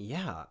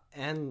 Yeah,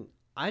 and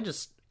I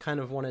just kind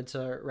of wanted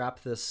to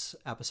wrap this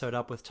episode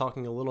up with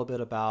talking a little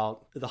bit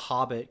about The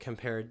Hobbit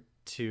compared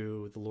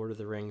to The Lord of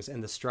the Rings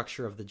and the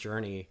structure of the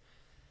journey.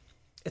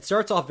 It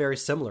starts off very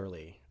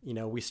similarly.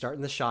 We start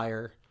in the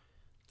Shire.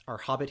 Our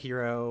Hobbit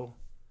hero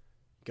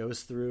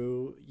goes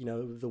through,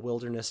 the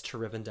wilderness to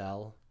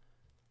Rivendell.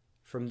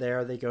 From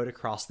there, they go to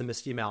cross the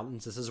Misty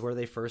Mountains. This is where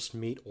they first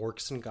meet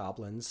orcs and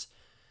goblins.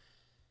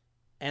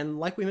 And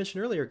like we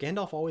mentioned earlier,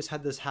 Gandalf always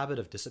had this habit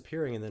of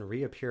disappearing and then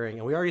reappearing.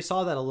 And we already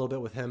saw that a little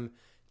bit with him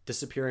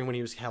disappearing when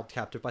he was held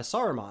captive by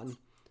Saruman.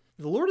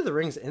 The Lord of the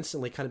Rings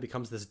instantly kind of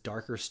becomes this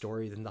darker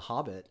story than The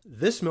Hobbit.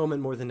 This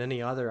moment, more than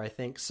any other, I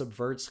think,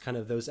 subverts kind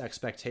of those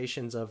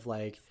expectations of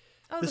like,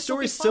 the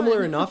story's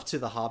similar enough to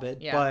The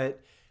Hobbit,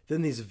 but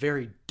then these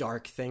very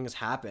dark things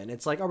happen.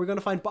 It's like, are we going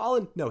to find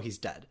Balin? No, he's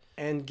dead.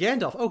 And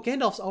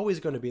Gandalf's always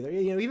going to be there.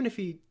 Even if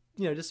he,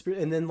 disappeared.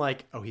 And then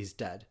like, oh, he's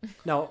dead.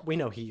 Now, we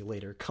know he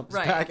later comes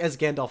back as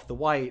Gandalf the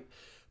White,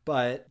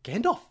 but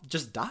Gandalf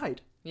just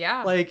died.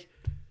 Yeah. Like,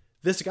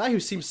 this guy who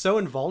seems so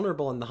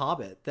invulnerable in The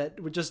Hobbit that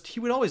he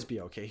would always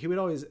be okay.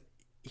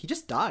 He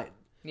just died.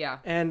 Yeah.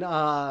 And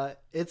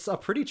it's a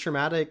pretty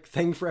traumatic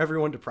thing for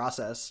everyone to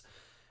process.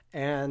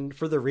 And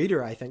for the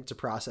reader, I think, to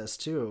process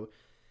too.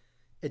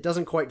 It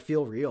doesn't quite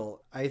feel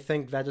real. I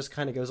think that just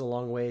kind of goes a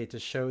long way to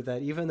show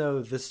that even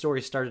though this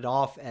story started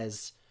off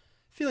as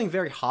feeling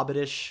very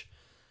Hobbitish,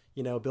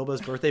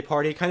 Bilbo's birthday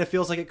party kind of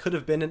feels like it could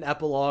have been an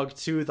epilogue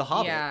to The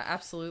Hobbit. Yeah,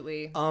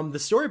 absolutely. The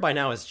story by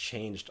now has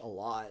changed a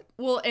lot.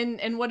 Well,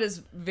 and what is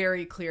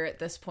very clear at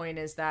this point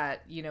is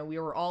that, we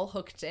were all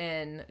hooked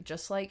in,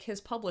 just like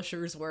his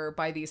publishers were,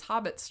 by these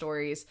Hobbit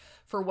stories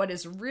for what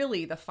is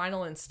really the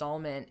final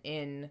installment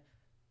in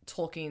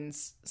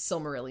Tolkien's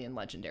Silmarillion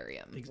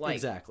Legendarium.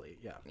 Exactly,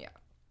 yeah. Yeah.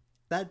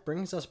 that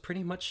brings us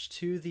pretty much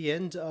to the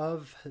end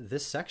of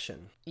this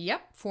section.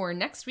 Yep. For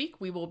next week,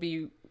 we will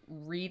be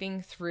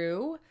reading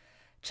through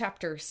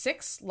Chapter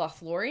 6,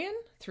 Lothlorien,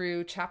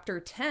 through Chapter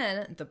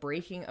 10, The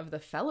Breaking of the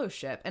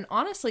Fellowship. And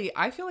honestly,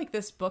 I feel like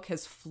this book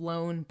has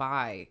flown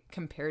by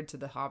compared to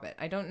The Hobbit.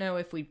 I don't know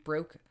if we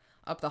broke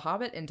up The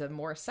Hobbit into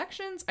more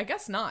sections. I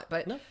guess not,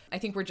 but no. I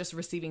think we're just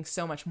receiving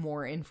so much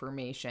more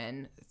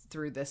information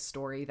through this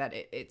story that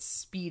it's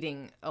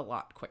speeding a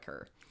lot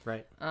quicker.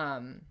 Right.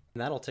 And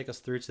that'll take us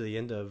through to the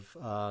end of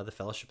The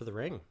Fellowship of the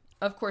Ring.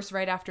 Of course,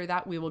 right after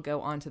that, we will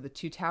go on to The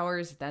Two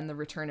Towers, then The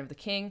Return of the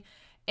King.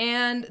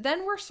 And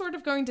then we're sort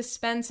of going to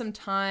spend some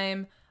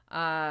time,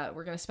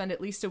 we're going to spend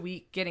at least a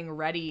week getting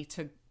ready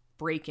to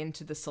break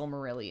into the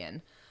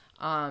Silmarillion.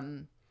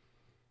 And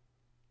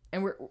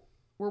we're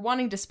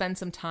wanting to spend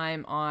some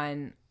time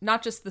on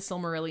not just the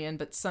Silmarillion,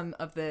 but some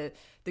of the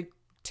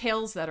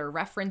tales that are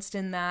referenced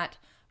in that,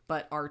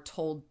 but are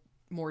told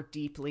more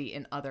deeply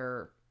in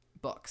other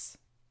books.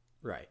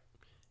 Right.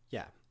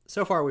 Yeah.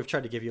 So far, we've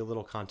tried to give you a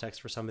little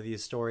context for some of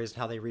these stories and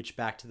how they reach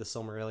back to the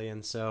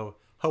Silmarillion. So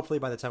hopefully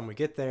by the time we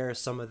get there,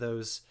 some of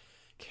those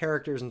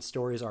characters and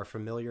stories are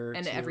familiar.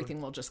 And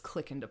everything will just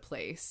click into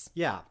place.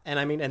 Yeah. And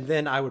I mean, and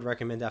then I would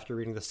recommend after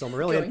reading the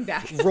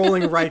Silmarillion,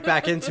 rolling right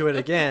back into it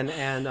again.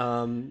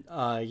 And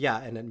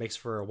yeah, and it makes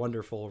for a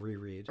wonderful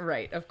reread.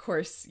 Right. Of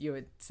course you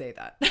would say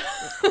that.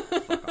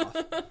 Fuck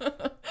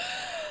off.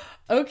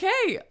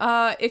 Okay.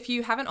 If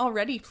you haven't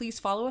already, please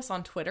follow us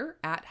on Twitter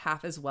at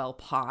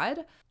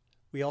halfaswellpod.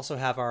 We also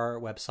have our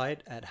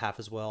website at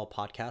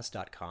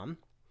halfaswellpodcast.com,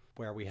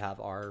 where we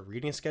have our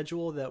reading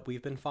schedule that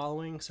we've been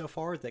following so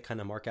far that kind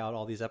of mark out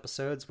all these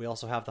episodes. We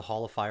also have the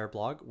Hall of Fire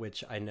blog,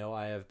 which I know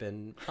I have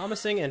been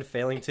promising and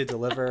failing to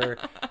deliver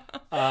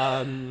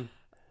blogs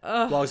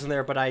in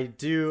there, but I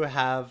do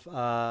have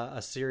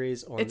a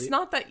series on It's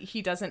not that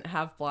he doesn't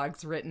have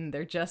blogs written,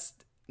 they're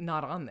just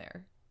not on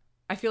there.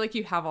 I feel like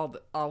you have all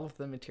of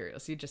the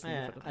materials. You just need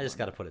to put it I just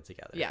got to put it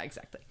together. Yeah,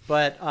 exactly.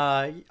 But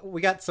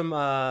we got some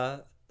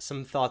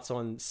thoughts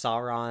on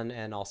Sauron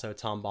and also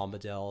Tom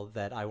Bombadil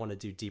that I want to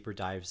do deeper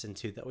dives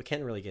into that we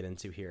can't really get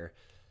into here.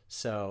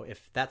 So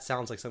if that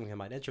sounds like something that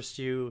might interest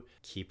you,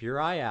 keep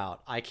your eye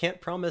out. I can't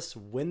promise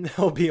when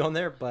they'll be on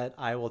there, but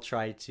I will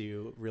try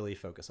to really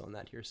focus on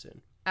that here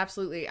soon.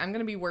 Absolutely. I'm going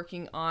to be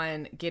working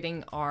on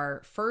getting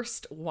our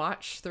first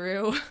watch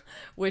through,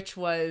 which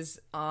was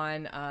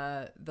on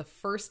the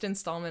first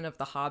installment of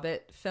the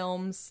Hobbit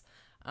films.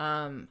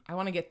 I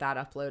want to get that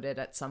uploaded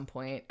at some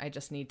point. I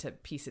just need to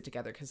piece it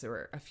together because there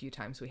were a few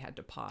times we had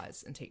to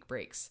pause and take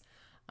breaks.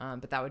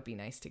 But that would be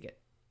nice to get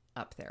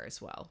up there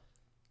as well.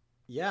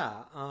 Yeah.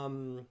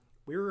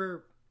 We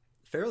were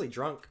fairly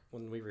drunk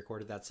when we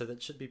recorded that, so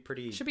that should be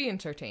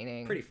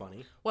entertaining. Pretty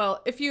funny.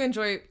 Well, if you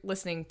enjoy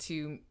listening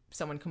to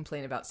someone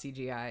complain about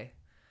CGI,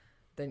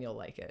 then you'll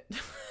like it.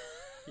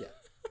 Yeah.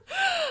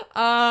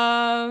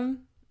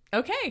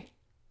 Okay.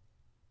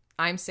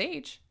 I'm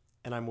Sage.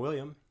 And I'm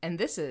William. And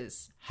this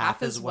is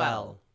Half as Well.